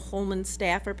also Holman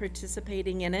staff are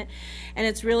participating in it. And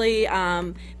it's really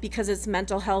because it's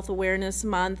Mental Health Awareness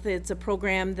Month. It's a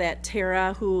program that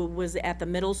Tara, who was at the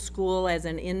middle school as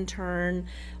an intern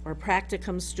or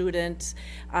practicum student,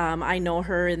 I know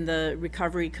her in the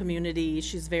recovery community.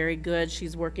 She's very good.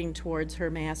 She's working towards her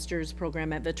master's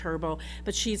program at Viterbo,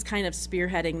 but she's kind of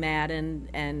spearheading that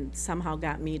and somehow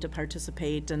got me to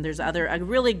participate. And there's a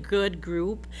really good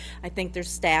group. I think there's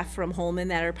staff from Holman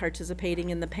that are participating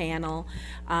in the panel,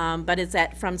 but it's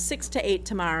from 6 to 8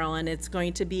 tomorrow, and it's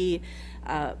going to be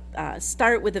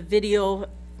start with a video.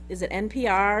 Is it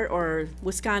NPR or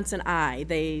Wisconsin Eye?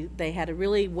 They had a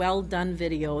really well done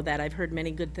video that I've heard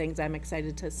many good things. I'm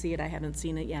excited to see it. I haven't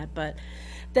seen it yet, but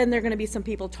then there are going to be some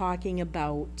people talking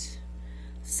about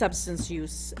substance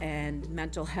use and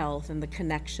mental health and the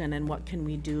connection and what can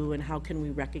we do and how can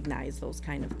we recognize those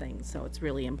kind of things. So it's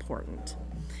really important.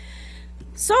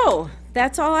 So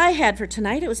that's all I had for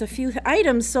tonight. It was a few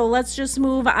items, so let's just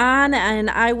move on. And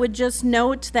I would just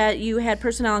note that you had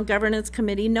Personnel and Governance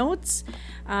Committee notes.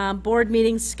 Board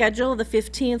meeting schedule, the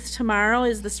 15th tomorrow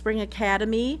is the Spring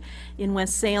Academy in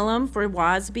West Salem for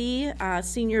WASB.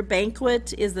 Senior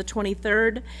banquet is the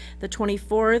 23rd. The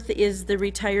 24th is the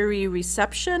retiree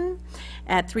reception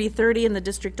at 3:30 in the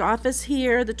district office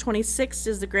here. The 26th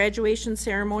is the graduation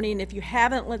ceremony, and if you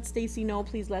haven't let Stacy know,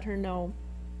 please let her know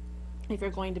if you're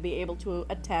going to be able to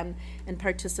attend and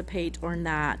participate or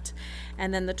not.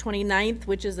 And then the 29th,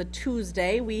 which is a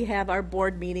Tuesday, we have our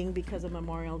board meeting because of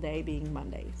Memorial Day being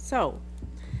Monday. So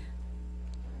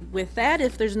with that,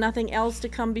 if there's nothing else to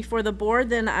come before the board,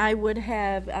 then I would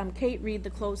have Kate read the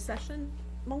closed session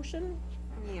motion.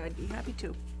 Yeah, I'd be happy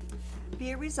to.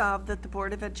 Be it resolved that the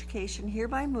Board of Education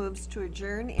hereby moves to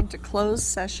adjourn into closed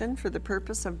session for the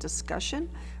purpose of discussion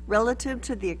relative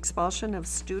to the expulsion of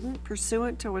student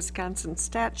pursuant to Wisconsin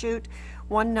Statute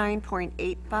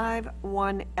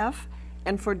 19.851F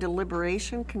and for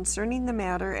deliberation concerning the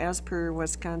matter as per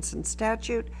Wisconsin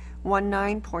Statute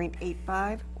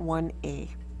 19.851A.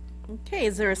 Okay,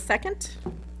 is there a second?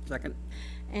 Second.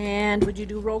 And would you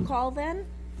do roll call then,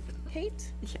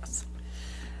 Kate? Yes.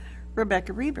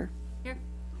 Rebecca Reber. Here.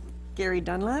 Gary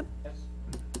Dunlap. Yes.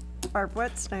 Barb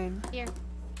Wetstein. Here.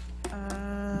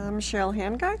 Michelle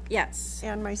Hancock. Yes.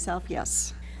 And myself,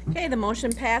 yes. Okay, the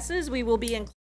motion passes. We will be in